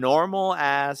normal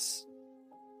ass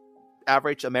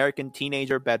average American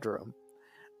teenager bedroom.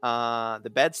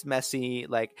 The bed's messy,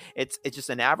 like it's just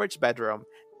an average bedroom,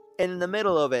 and in the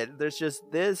middle of it, there's just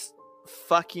this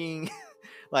fucking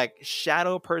like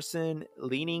shadow person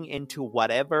leaning into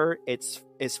whatever it's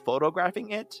is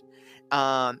photographing it,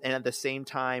 and at the same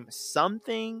time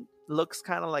something looks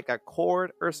kind of like a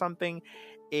cord or something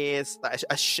is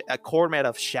a cord made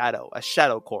of shadow, a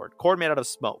shadow cord made out of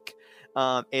smoke.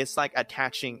 It's like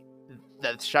attaching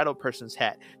the shadow person's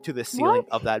head to the ceiling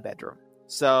What? of that bedroom.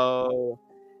 So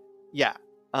yeah.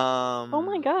 Oh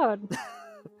my god.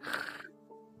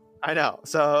 I know.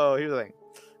 So here's the thing,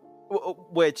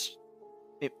 which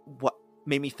what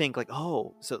made me think like,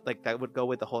 oh, so like that would go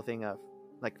with the whole thing of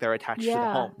like they're attached to the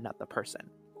Yeah. home, not the person.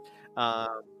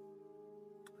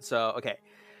 So okay,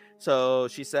 so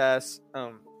she says,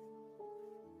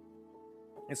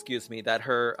 excuse me, that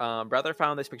her brother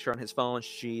found this picture on his phone.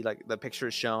 She like the picture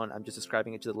is shown. I'm just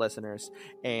describing it to the listeners,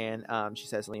 and she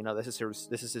says, you know, this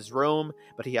is his room,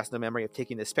 but he has no memory of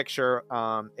taking this picture.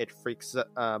 It freaks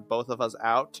both of us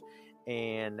out,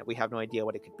 and we have no idea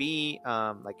what it could be.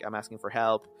 Like I'm asking for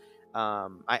help.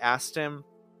 I asked him.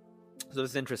 So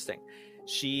it's interesting.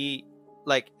 She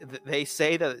like they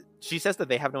say that she says that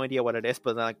they have no idea what it is,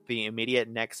 but like the immediate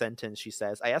next sentence she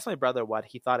says, I asked my brother what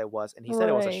he thought it was, and he said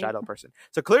it was a shadow person.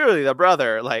 So clearly the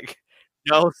brother like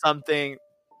knows something,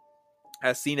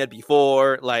 has seen it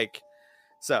before, like,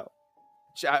 so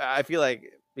I feel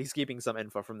like he's keeping some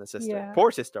info from the sister. Yeah.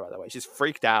 Poor sister, by the way, she's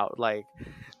freaked out, like,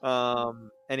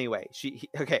 anyway,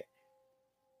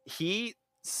 he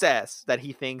says that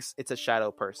he thinks it's a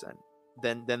shadow person.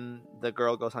 Then the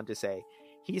girl goes on to say,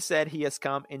 he said he has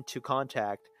come into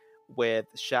contact with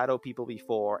shadow people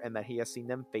before and that he has seen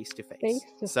them face to face.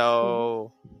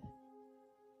 So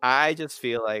I just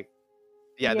feel like,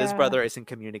 this brother isn't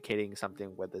communicating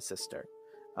something with the sister.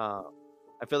 I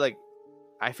feel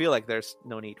like there's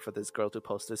no need for this girl to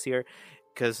post this here,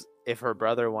 because if her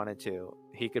brother wanted to,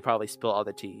 he could probably spill all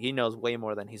the tea. He knows way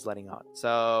more than he's letting on.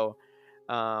 So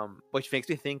which makes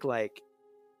me think like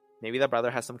maybe the brother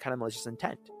has some kind of malicious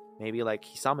intent. Maybe like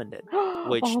he summoned it,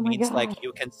 which means God. like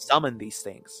you can summon these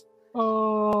things.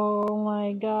 Oh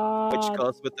my God. Which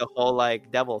goes with the whole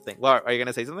like devil thing. Laura, are you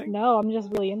gonna say something? No, I'm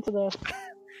just really into this.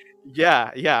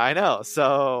 Yeah, I know.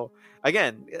 So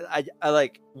again, I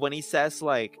like when he says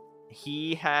like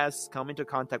he has come into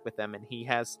contact with them and he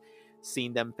has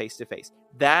seen them face to face.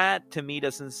 That to me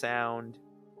doesn't sound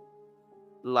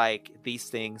like these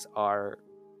things are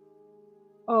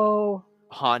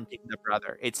haunting the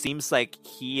brother. It seems like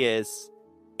he is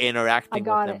interacting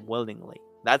with them willingly.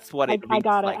 That's what it I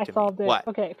got like it. I solved it. What?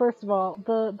 Okay, first of all,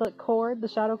 the cord, the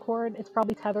shadow cord, it's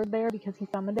probably tethered there because he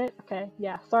summoned it. Okay,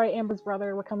 yeah. Sorry, Amber's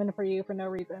brother. We're coming for you for no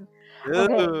reason.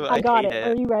 Okay, Ooh, I got it.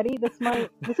 Are you ready?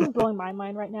 This is blowing my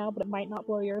mind right now, but it might not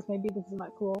blow yours. Maybe this is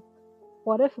not cool.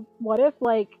 What if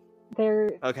like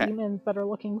they're demons that are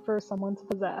looking for someone to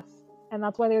possess, and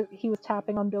that's why he was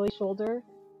tapping on Billy's shoulder,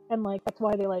 and like that's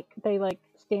why they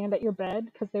stand at your bed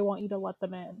because they want you to let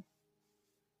them in.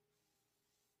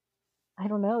 I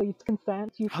don't know. You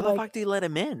consent. How the fuck do you let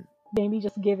him in? Maybe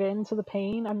just give in to the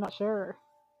pain. I'm not sure.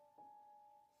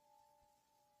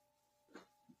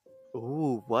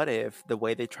 Ooh, what if the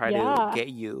way they try to get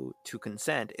you to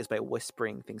consent is by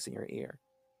whispering things in your ear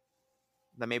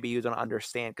that maybe you don't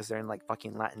understand because they're in like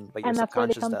fucking Latin, but your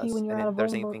subconscious does. And that's why they come to you when you're at a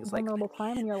vulnerable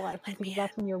time in your life, because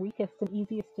that's when you're weakest and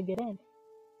easiest to get in.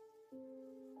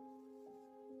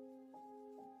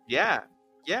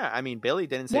 Yeah, I mean, Billy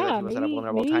didn't say that he was at a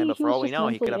vulnerable time, but for all we know,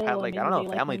 he could have had like, I don't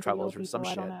know, family troubles or some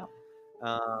shit.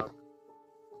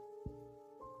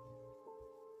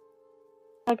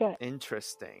 Okay.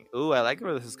 Interesting. Ooh, I like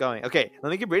where this is going. Okay, let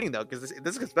me keep reading though, because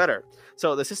this gets better.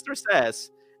 So the sister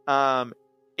says,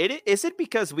 is it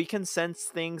because we can sense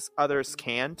things others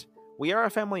can't? We are a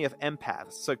family of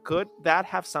empaths, so could that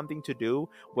have something to do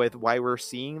with why we're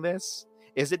seeing this?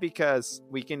 Is it because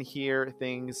we can hear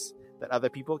things that other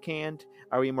people can't?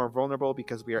 Are we more vulnerable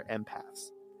because we are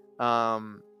empaths?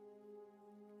 I'll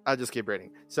just keep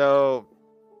reading. So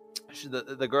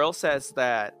the girl says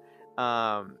that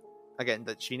again,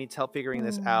 that she needs help figuring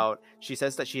this out. She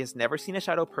says that she has never seen a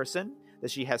shadow person,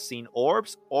 that she has seen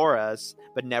orbs, auras,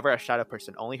 but never a shadow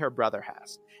person. Only her brother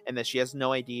has, and that she has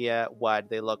no idea what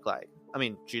they look like. I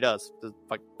mean, she does. The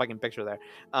fucking picture there.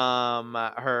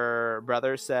 Her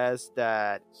brother says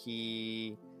that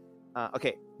he.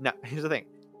 Okay, now here's the thing.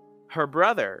 Her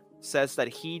brother says that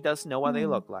he does know what they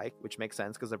look like, which makes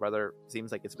sense because the brother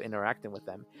seems like it's interacting with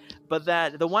them, but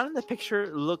that the one in the picture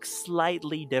looks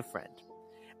slightly different.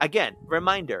 Again,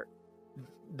 reminder,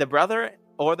 the brother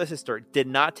or the sister did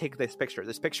not take this picture.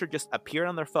 This picture just appeared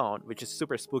on their phone, which is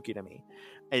super spooky to me.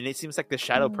 And it seems like the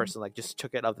shadow person like just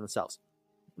took it of themselves.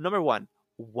 Number one,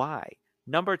 why?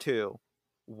 Number two,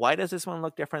 why does this one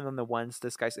look different than the ones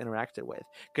this guy's interacted with?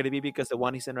 Could it be because the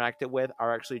one he's interacted with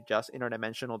are actually just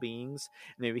interdimensional beings?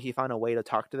 Maybe he found a way to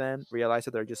talk to them, realized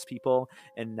that they're just people,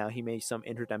 and now he made some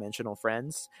interdimensional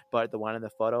friends, but the one in the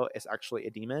photo is actually a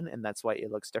demon, and that's why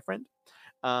it looks different.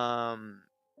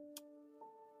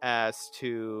 As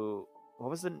to what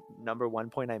was the number one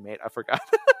point I made? I forgot.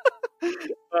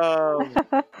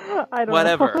 I don't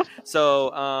whatever know.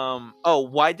 So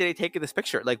why did he take this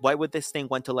picture? Like, why would this thing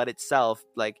want to let itself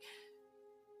like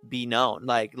be known,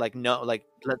 like let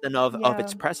them know of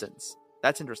its presence?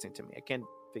 That's interesting to me. I can't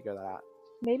figure that out.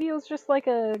 Maybe it was just like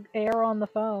a error on the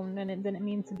phone and it didn't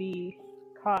mean to be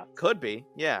cops. Could be,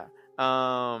 yeah.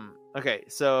 Okay,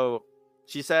 so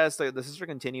she says that the sister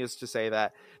continues to say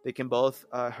that they can both,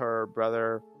 her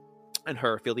brother and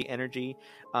her, feel the energy,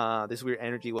 this weird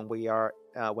energy when they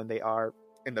are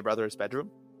in the brother's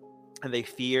bedroom, and they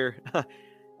fear.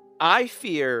 I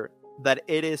fear that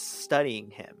it is studying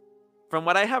him. From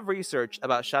what I have researched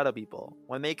about shadow people,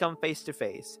 when they come face to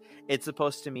face, it's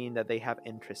supposed to mean that they have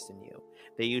interest in you.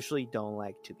 They usually don't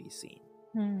like to be seen.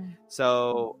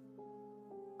 So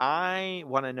I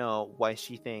want to know why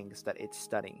she thinks that it's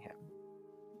studying him.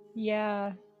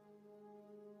 Yeah.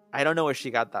 I don't know where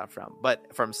she got that from,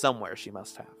 but from somewhere she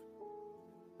must have.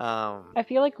 I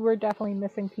feel like we're definitely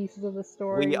missing pieces of the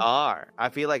story. We are. I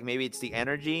feel like maybe it's the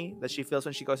energy that she feels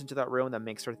when she goes into that room that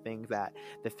makes her think that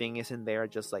the thing isn't there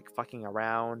just like fucking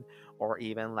around or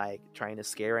even like trying to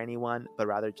scare anyone, but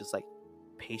rather just like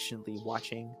patiently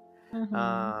watching.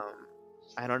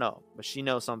 I don't know, but she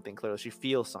knows something clearly. She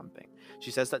feels something. She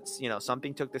says that,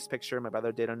 something took this picture. My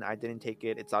brother didn't. I didn't take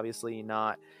it. It's obviously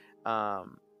not,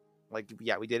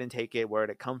 we didn't take it. Where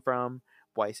did it come from?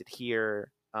 Why is it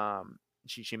here?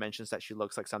 She mentions that she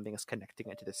looks like something is connecting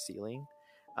it to the ceiling.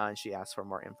 And she asks for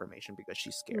more information because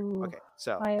she's scared. Ooh, okay,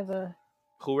 so I have a...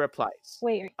 Who replies?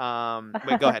 Wait. Wait,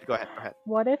 go ahead.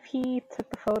 What if he took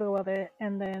the photo of it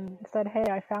and then said, hey,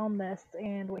 I found this,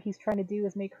 and what he's trying to do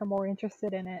is make her more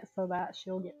interested in it so that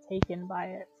she'll get taken by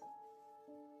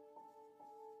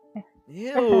it?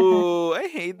 Ew, I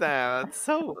hate that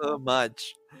so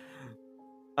much.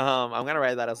 I'm gonna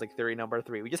write that as like theory number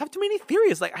 3. We just have too many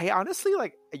theories. Like, I honestly,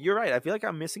 like, you're right. I feel like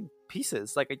I'm missing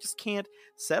pieces. Like, I just can't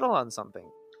settle on something.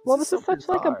 Well, this is such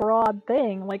like a broad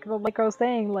thing. Like I was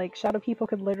saying, like shadow people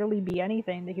could literally be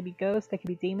anything. They could be ghosts, they could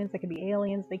be demons, they could be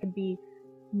aliens, they could be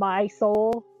my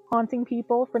soul haunting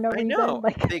people for no reason. I know.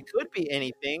 Like, they could be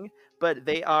anything, but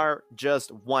they are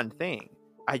just one thing.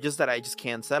 I just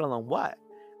can't settle on what.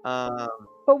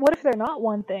 But what if they're not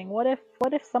one thing? What if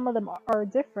some of them are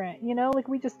different? Like,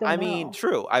 we just don't know. I mean,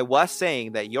 true. I was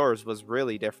saying that yours was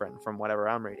really different from whatever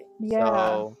I'm reading. Yeah.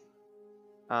 So,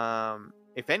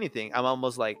 if anything, I'm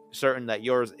almost like certain that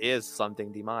yours is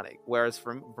something demonic. Whereas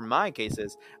from my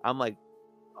cases, I'm like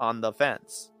on the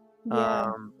fence.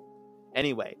 Yeah.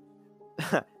 Anyway,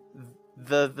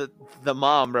 the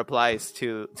mom replies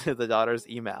to the daughter's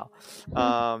email.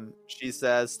 She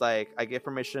says, like, I give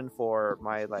permission for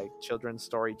my like children's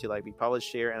story to like be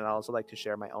published here, and I also like to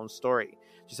share my own story.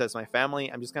 She says, my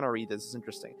family, I'm just gonna read this, it's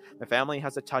interesting. My family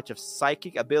has a touch of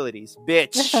psychic abilities.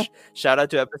 Bitch. Shout out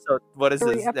to episode, what is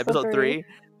this? Episode 3.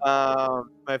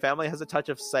 My family has a touch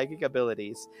of psychic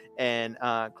abilities, and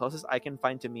closest I can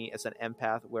find to me is an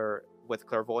empath, where with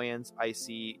clairvoyance I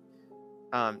see,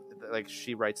 like,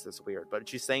 she writes this weird, but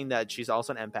she's saying that she's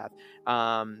also an empath,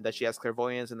 that she has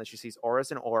clairvoyance, and that she sees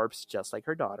auras and orbs just like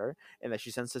her daughter, and that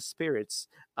she senses spirits,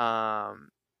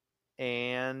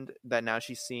 and that now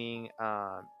she's seeing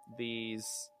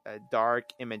these dark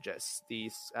images,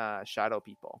 these shadow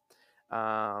people.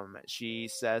 She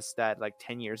says that like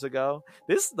 10 years ago,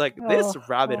 this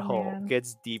rabbit hole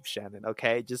gets deep, Shannon.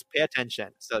 Okay, just pay attention.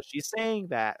 So she's saying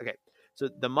that, okay, so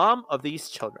the mom of these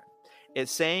children is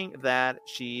saying that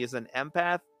she is an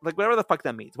empath, like whatever the fuck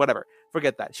that means, whatever,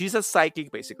 forget that. She's a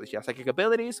psychic, basically. She has psychic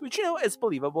abilities, which, is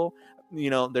believable.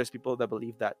 There's people that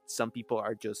believe that some people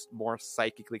are just more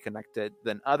psychically connected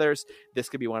than others. This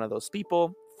could be one of those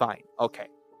people. Fine, okay.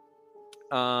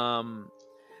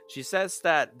 She says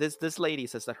that this lady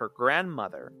says that her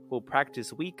grandmother, who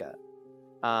practiced Wicca,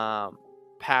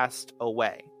 passed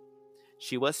away.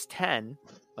 She was 10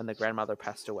 when the grandmother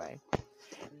passed away.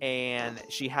 And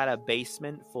she had a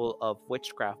basement full of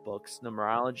witchcraft books,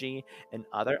 numerology, and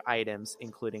other items,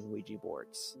 including Ouija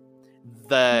boards.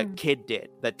 The kid did.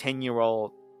 The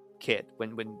 10-year-old kid,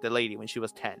 when the lady, when she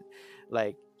was 10,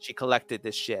 like, she collected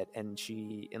this shit, and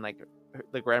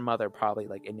the grandmother probably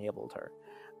like enabled her.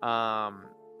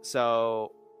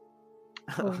 So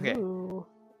okay. Ooh.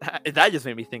 That just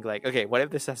made me think, like, okay, what if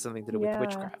this has something to do with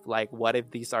witchcraft? Like, what if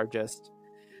these are just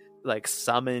like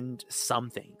summoned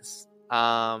somethings?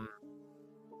 I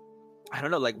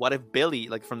don't know, like, what if Billy,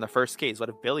 like from the first case, what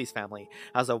if Billy's family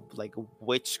has a like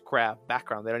witchcraft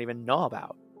background they don't even know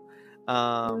about?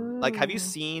 Like, have you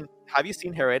seen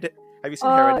Hereditary?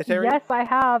 Yes, I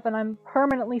have, and I'm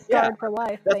permanently scarred for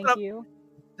life. Thank you.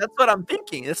 That's what I'm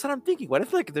thinking. What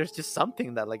if like there's just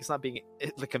something that like it's not being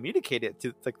like communicated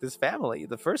to like this family,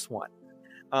 the first one?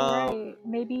 Right.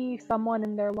 Maybe someone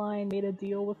in their line made a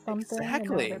deal with something and now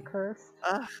they're Exactly. cursed.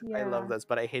 I love Yeah. this,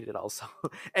 but I hate it also.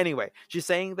 Anyway, she's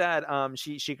saying that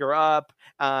she grew up.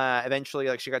 Eventually,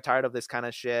 like she got tired of this kind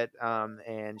of shit.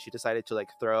 And she decided to like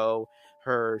throw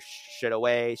her shit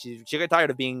away. She got tired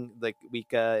of being like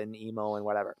Wicca and emo and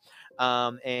whatever.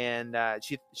 And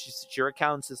she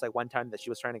recounts this like one time that she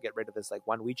was trying to get rid of this like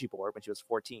one Ouija board when she was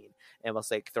 14 and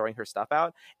was like throwing her stuff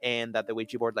out, and that the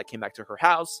Ouija board like came back to her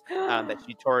house. That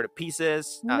she tore it to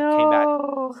pieces. Came back,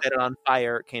 No. set it on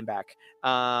fire, came back.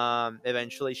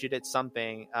 Eventually she did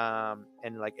something,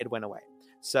 and like it went away.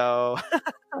 So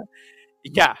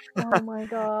yeah. Oh my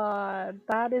god.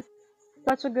 That is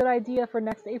such a good idea for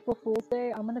next April Fool's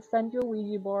Day. I'm gonna send you a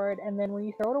Ouija board, and then when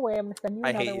you throw it away, I'm gonna send you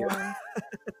I hate another you. one.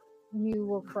 You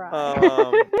will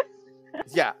cry.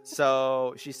 Yeah,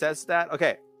 so she says that.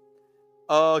 Okay,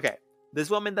 this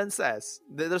woman then says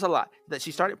there's a lot that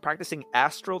she started practicing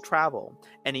astral travel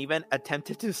and even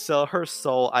attempted to sell her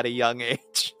soul at a young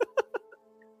age.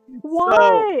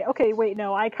 Why? Okay, wait,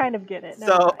 no, I kind of get it.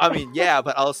 Never So mind. I mean, yeah,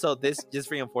 but also this just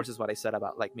reinforces what I said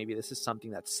about like maybe this is something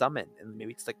that's summoned and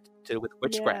maybe it's like to do with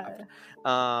witchcraft.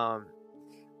 Yeah.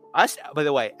 By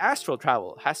the way, astral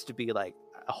travel has to be like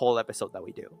a whole episode that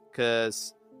we do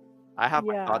because I have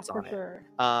my thoughts on sure.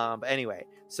 it. But anyway,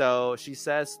 so she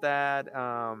says that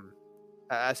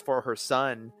as for her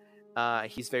son,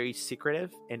 he's very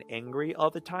secretive and angry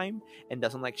all the time and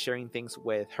doesn't like sharing things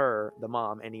with her, the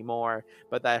mom, anymore,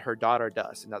 but that her daughter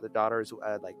does, and that the daughter is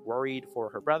like worried for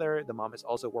her brother. The mom is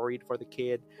also worried for the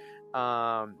kid.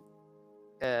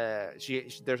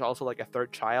 There's also like a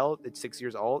third child. It's 6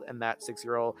 years old, and that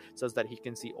 6-year-old says that he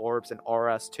can see orbs and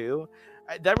auras too.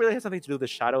 That really has something to do with the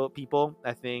shadow people.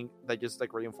 I think that just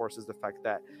like reinforces the fact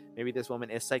that maybe this woman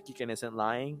is psychic and isn't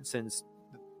lying, since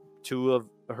two of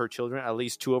her children, at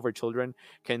least two of her children,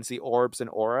 can see orbs and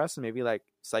auras. Maybe like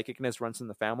psychicness runs in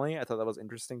the family. I thought that was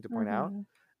interesting to point out.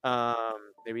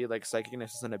 Maybe like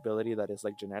psychicness is an ability that is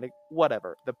like genetic.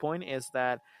 Whatever. The point is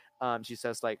that she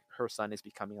says like her son is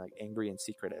becoming like angry and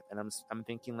secretive, and I'm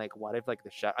thinking like, what if like the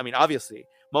shadow? I mean, obviously,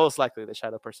 most likely the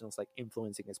shadow person is like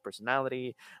influencing his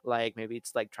personality. Like maybe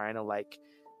it's like trying to like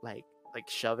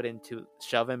shove him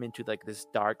into like this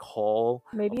dark hole.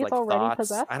 Maybe of, it's like, already thoughts.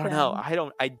 possessed I don't him. know.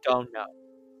 I don't know.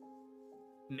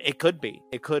 It could be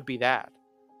that.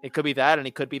 It could be that, and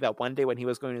it could be that one day when he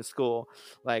was going to school,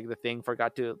 like the thing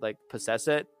forgot to like possess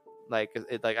it. Like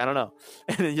it like I don't know,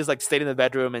 and then just like stayed in the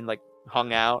bedroom and like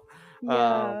hung out.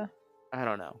 Yeah. I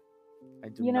don't know. I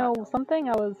do You not know, something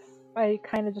I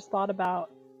kind of just thought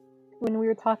about when we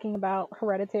were talking about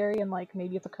Hereditary and like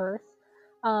maybe it's a curse.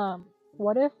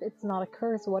 What if it's not a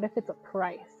curse? What if it's a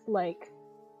price? Like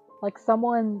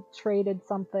someone traded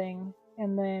something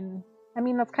and then, I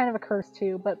mean, that's kind of a curse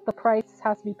too, but the price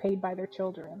has to be paid by their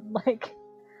children. Like,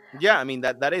 Yeah, I mean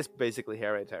that is basically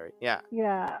Hereditary. Yeah.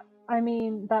 yeah, I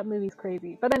mean, that movie's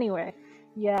crazy. But anyway,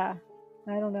 yeah,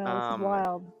 I don't know, this is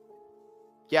wild.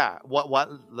 Yeah, what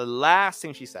the last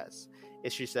thing she says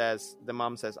is the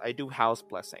mom says, I do house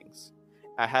blessings.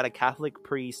 I had a Catholic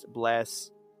priest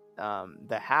bless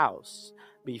the house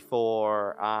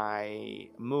before I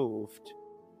moved.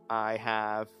 I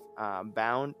have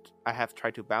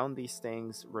tried to bound these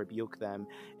things, rebuke them,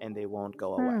 and they won't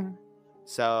go away.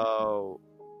 So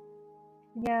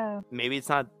yeah, maybe it's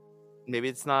not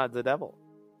the devil.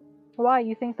 Why?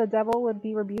 You think the devil would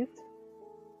be rebuked?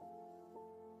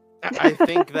 I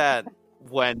think that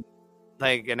when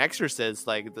like an exorcist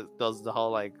like does the whole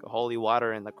like holy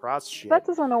water and the cross shit, that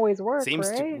doesn't always work. Seems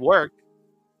right? to work.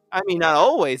 I mean, not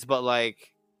always, but like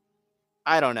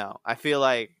I don't know. I feel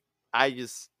like I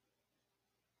don't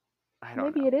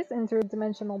Maybe know. it is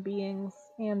interdimensional beings,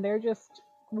 and they're just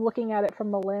looking at it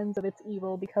from the lens of it's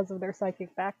evil because of their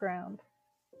psychic background.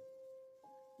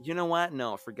 You know what?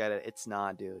 No, forget it. It's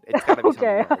not, dude. It's gotta be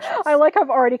okay. something malicious. I like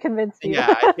I've already convinced you. Yeah,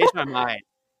 I changed my mind.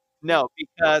 No,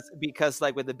 because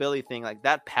like with the Billy thing, like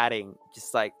that padding,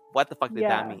 just like what the fuck did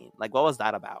that mean? Like what was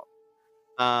that about?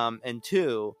 And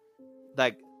two,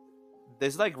 like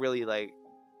there's like really like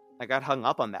I got hung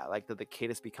up on that, like that the kid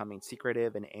is becoming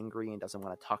secretive and angry and doesn't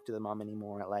want to talk to the mom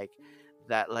anymore. Like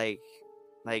that, like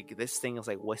this thing is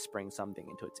like whispering something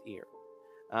into its ear,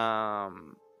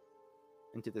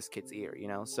 into this kid's ear, you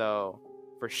know. So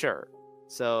for sure.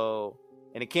 So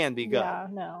and it can be good. Yeah,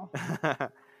 no.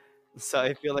 So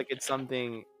I feel like it's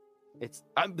something. It's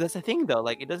that's the thing though.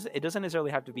 Like it doesn't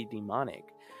necessarily have to be demonic.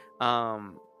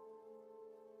 I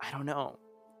don't know.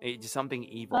 It's just something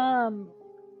evil.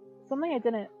 Something I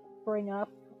didn't bring up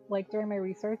like during my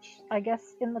research. I guess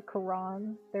in the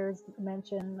Quran there's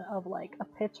mention of like a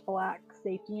pitch black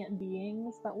sapient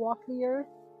beings that walk the earth.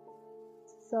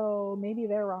 So maybe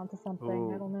they're onto something.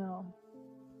 I Ooh. don't know.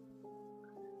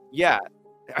 Yeah.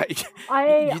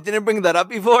 I You didn't bring that up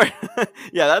before?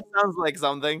 Yeah, that sounds like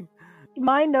something.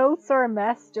 my notes are a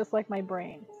mess, just like my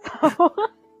brain. So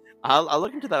I'll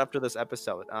look into that after this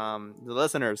episode. The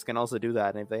listeners can also do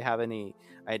that, and if they have any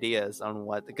ideas on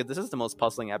what, because this is the most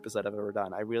puzzling episode I've ever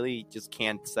done. I really just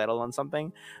can't settle on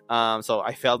something. So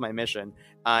I failed my mission.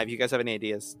 If you guys have any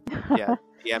ideas, yeah,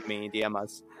 DM me, DM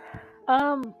us.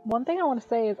 one thing I want to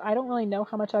say is I don't really know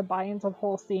how much I buy into the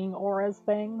whole seeing auras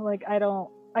thing. Like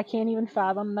I can't even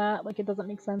fathom that. Like it doesn't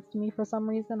make sense to me for some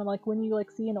reason. I'm like, when you like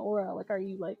see an aura, like are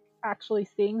you like actually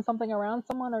seeing something around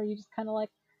someone, or are you just kind of like,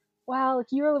 wow, like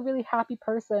you're a really happy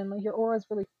person, like your aura's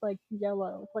really like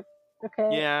yellow. It's like,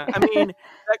 okay. Yeah, I mean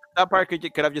that part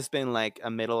could have just been like a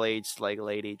middle-aged like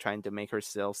lady trying to make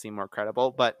herself seem more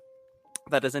credible, but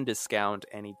that doesn't discount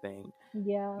anything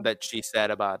Yeah, that she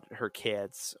said about her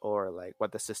kids, or like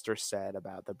what the sister said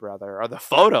about the brother, or the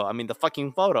photo. I mean, the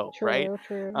fucking photo, right?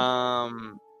 true.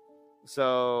 Um.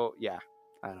 So yeah,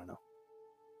 I don't know.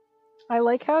 I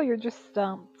like how you're just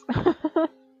stumped.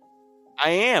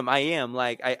 I am.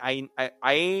 Like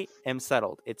I am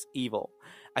settled. It's evil.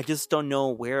 I just don't know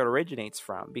where it originates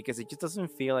from, because it just doesn't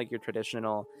feel like your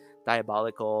traditional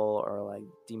diabolical or like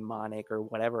demonic or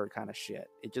whatever kind of shit.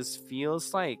 It just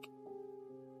feels like,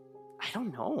 I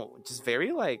don't know, just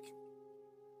very like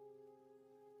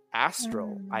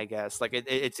astral, I guess. Like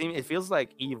it seems, it feels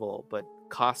like evil, but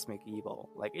cosmic evil.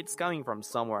 Like it's coming from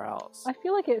somewhere else. I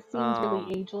feel like it seems really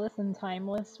Um, ageless and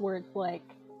timeless, where it's like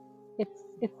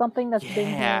it's something that's been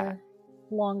yeah, here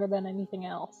longer than anything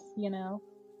else, you know?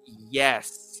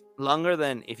 yes, longer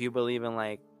than, if you believe in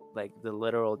like the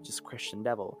literal just Christian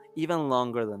devil, even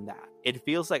longer than that. It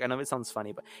feels like, I know it sounds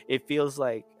funny, but it feels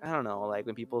like, I don't know, like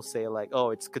when people say like, oh,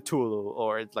 it's Cthulhu,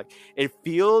 or it's like, it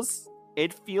feels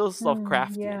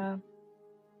Lovecraftian. Yeah.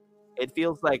 It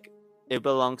feels like it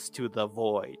belongs to the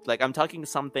void. Like I'm talking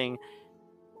something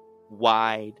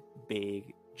wide,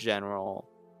 big, general,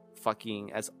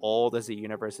 fucking as old as the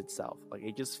universe itself. Like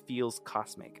it just feels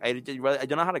cosmic. I don't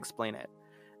know how to explain it.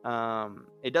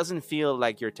 It doesn't feel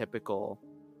like your typical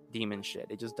demon shit.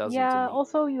 It just doesn't to Yeah, me.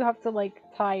 also you have to like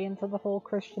tie into the whole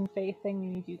Christian faith thing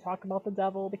when you do talk about the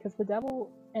devil, because the devil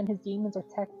and his demons are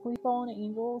technically fallen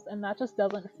angels, and that just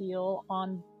doesn't feel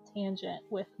on tangent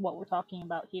with what we're talking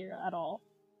about here at all.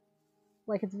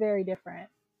 Like it's very different.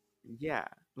 Yeah,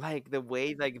 like the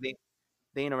way like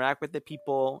they interact with the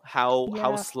people, how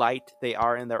Yeah. slight they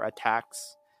are in their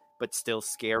attacks, but still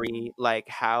scary. Like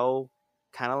how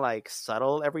kind of like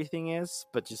subtle everything is,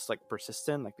 but just like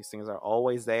persistent. Like these things are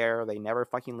always there. They never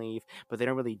fucking leave, but they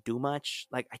don't really do much.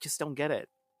 Like I just don't get it.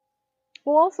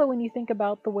 Well, also when you think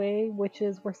about the way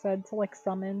witches were said to like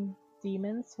summon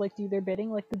demons, like do their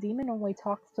bidding, like the demon only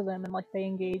talks to them and like they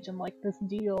engage in like this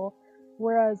deal.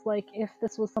 Whereas like if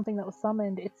this was something that was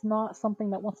summoned, it's not something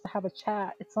that wants to have a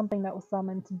chat. It's something that was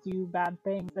summoned to do bad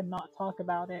things and not talk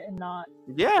about it and not.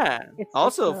 Yeah. It's just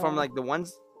Also, from like the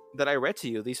ones that I read to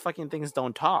you, these fucking things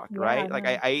don't talk, yeah, right? Like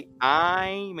no.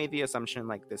 I made the assumption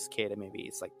like this kid, maybe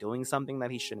it's like doing something that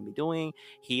he shouldn't be doing.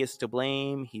 He is to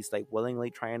blame. He's like willingly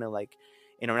trying to like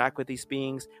interact with these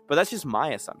beings, but that's just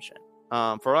my assumption.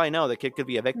 For all I know, the kid could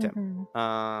be a victim.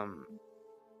 Mm-hmm.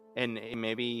 And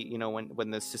maybe, you know, when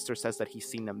the sister says that he's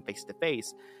seen them face to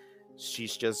face,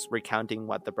 she's just recounting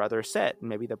what the brother said.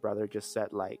 Maybe the brother just said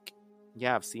like,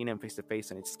 yeah, I've seen him face to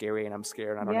face and it's scary and I'm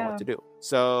scared and I don't know what to do.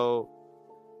 So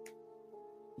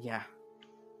yeah,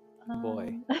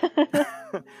 boy.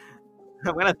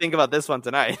 I'm gonna think about this one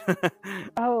tonight.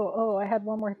 oh, I had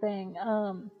one more thing.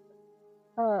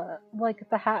 Like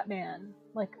the Hat Man.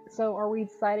 Like, so are we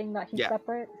deciding that he's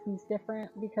separate? He's different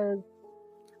because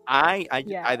I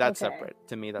that's okay. separate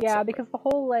to me. That's yeah, separate. because the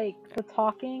whole like the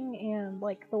talking and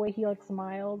like the way he like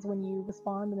smiles when you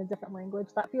respond in a different language,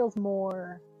 that feels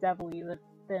more devilly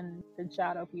than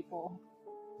shadow people.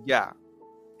 Yeah,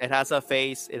 it has a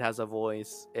face, it has a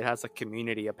voice, it has a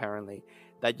community. Apparently,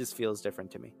 that just feels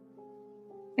different to me.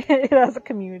 It has a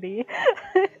community.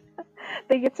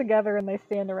 They get together and they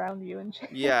stand around you and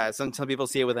shit. Yeah, some people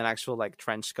see it with an actual like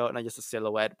trench coat, not just a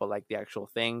silhouette, but like the actual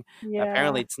thing. Yeah.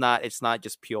 Apparently, it's not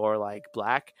just pure like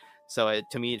black. So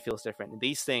to me, it feels different.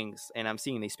 These things, and I'm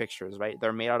seeing these pictures, right?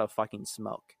 They're made out of fucking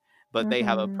smoke, but they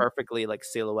have a perfectly like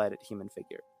silhouetted human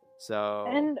figure. So,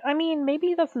 and I mean,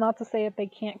 maybe that's not to say that they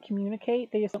can't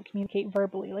communicate. They just don't communicate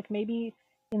verbally. Like maybe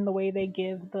in the way they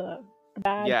give the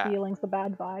bad feelings, the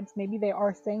bad vibes. Maybe they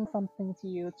are saying something to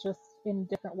you. It's just in a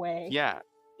different way. Yeah.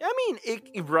 I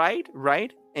mean,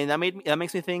 right, and that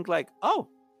makes me think like, oh,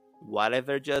 what if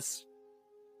they're just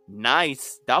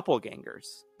nice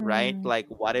doppelgangers, right? Mm. Like,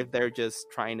 what if they're just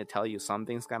trying to tell you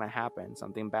something's gonna happen,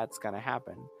 something bad's gonna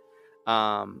happen?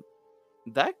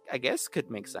 That I guess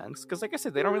could make sense because, like I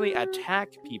said, they don't really attack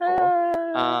people,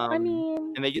 I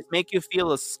mean, and they just make you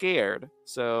feel scared.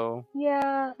 So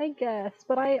yeah, I guess,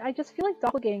 but I just feel like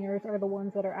doppelgangers are the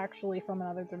ones that are actually from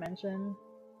another dimension,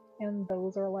 and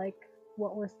those are like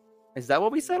what we're. is that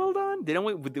what we settled on? Didn't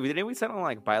we settle on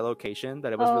like bilocation,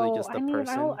 that it was really just I a mean,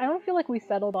 person? I don't feel like we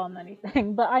settled on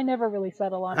anything, but I never really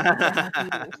settle on anything else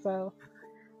either. So,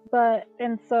 but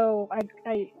and so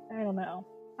I don't know.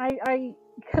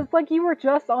 Because like you were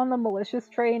just on the malicious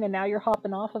train and now you're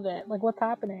hopping off of it. Like, what's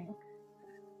happening?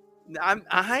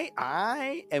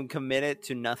 I am committed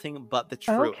to nothing but the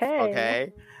truth.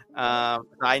 Okay.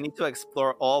 I need to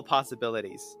explore all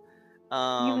possibilities.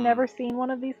 You've never seen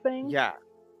one of these things? Yeah.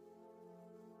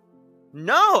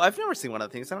 No, I've never seen one of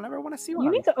the things. I don't ever want to see one.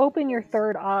 You need to open your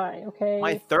third eye, okay?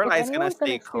 My third eye is gonna anyone's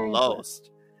stay experience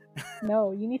closed.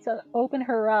 No, you need to open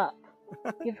her up.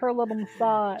 Give her a little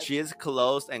massage. She is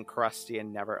closed and crusty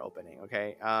and never opening.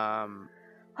 Okay. Yeah.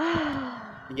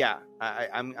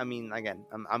 I mean, again,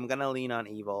 I'm gonna lean on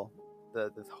evil.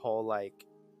 The whole like,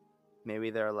 maybe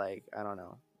they're like, I don't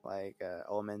know, like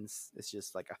omens. It's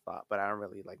just like a thought, but I don't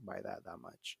really like buy that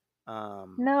much.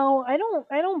 No, I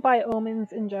don't buy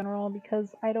omens in general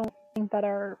because I don't think that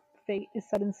our fate is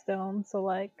set in stone. So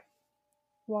like,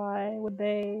 why would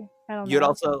they? I don't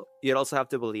know. You'd also have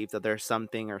to believe that there's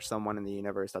something or someone in the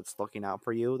universe that's looking out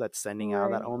for you, that's sending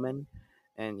out that omen,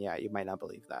 and yeah, you might not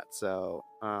believe that. So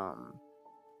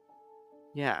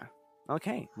yeah,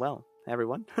 okay, well,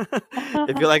 everyone,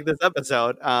 if you like this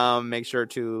episode, make sure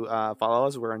to follow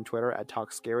us. We're on Twitter at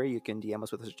TalkScary. You can DM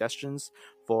us with suggestions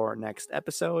for next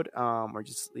episode, or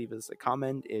just leave us a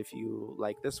comment if you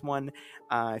like this one.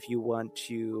 If you want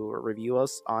to review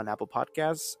us on Apple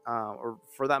Podcasts, or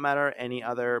for that matter, any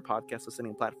other podcast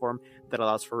listening platform that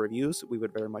allows for reviews, we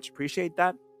would very much appreciate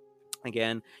that.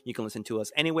 Again, you can listen to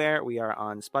us anywhere. We are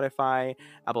on Spotify,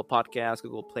 Apple Podcasts,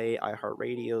 Google Play,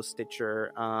 iHeartRadio,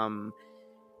 Stitcher.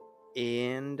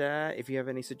 And if you have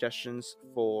any suggestions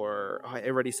for, I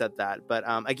already said that, but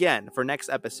again, for next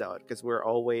episode, because we're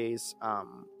always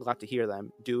glad to hear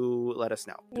them, do let us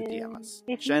know. Do DM us.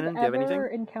 If Shannon, do you have anything? ever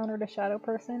encountered a shadow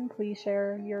person, please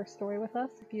share your story with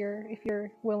us if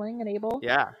you're willing and able.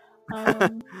 Yeah.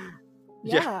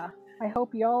 Yeah. I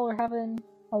hope y'all are having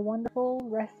a wonderful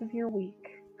rest of your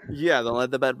week. Yeah, don't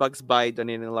let the bed bugs bite. Don't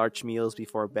eat any large meals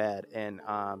before bed, and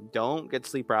don't get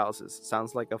sleep paralysis. It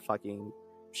sounds like a fucking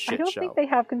shit show. I don't think they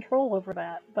have control over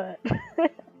that, but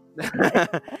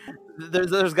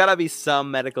there's got to be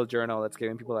some medical journal that's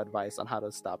giving people advice on how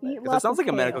to stop it. Because it sounds like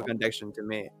a medical condition to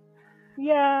me.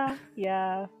 Yeah,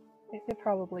 it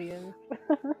probably is.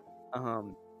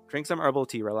 Drink some herbal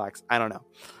tea, relax. I don't know.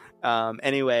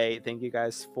 Anyway, thank you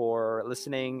guys for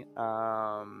listening.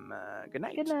 Good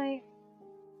night. Good night.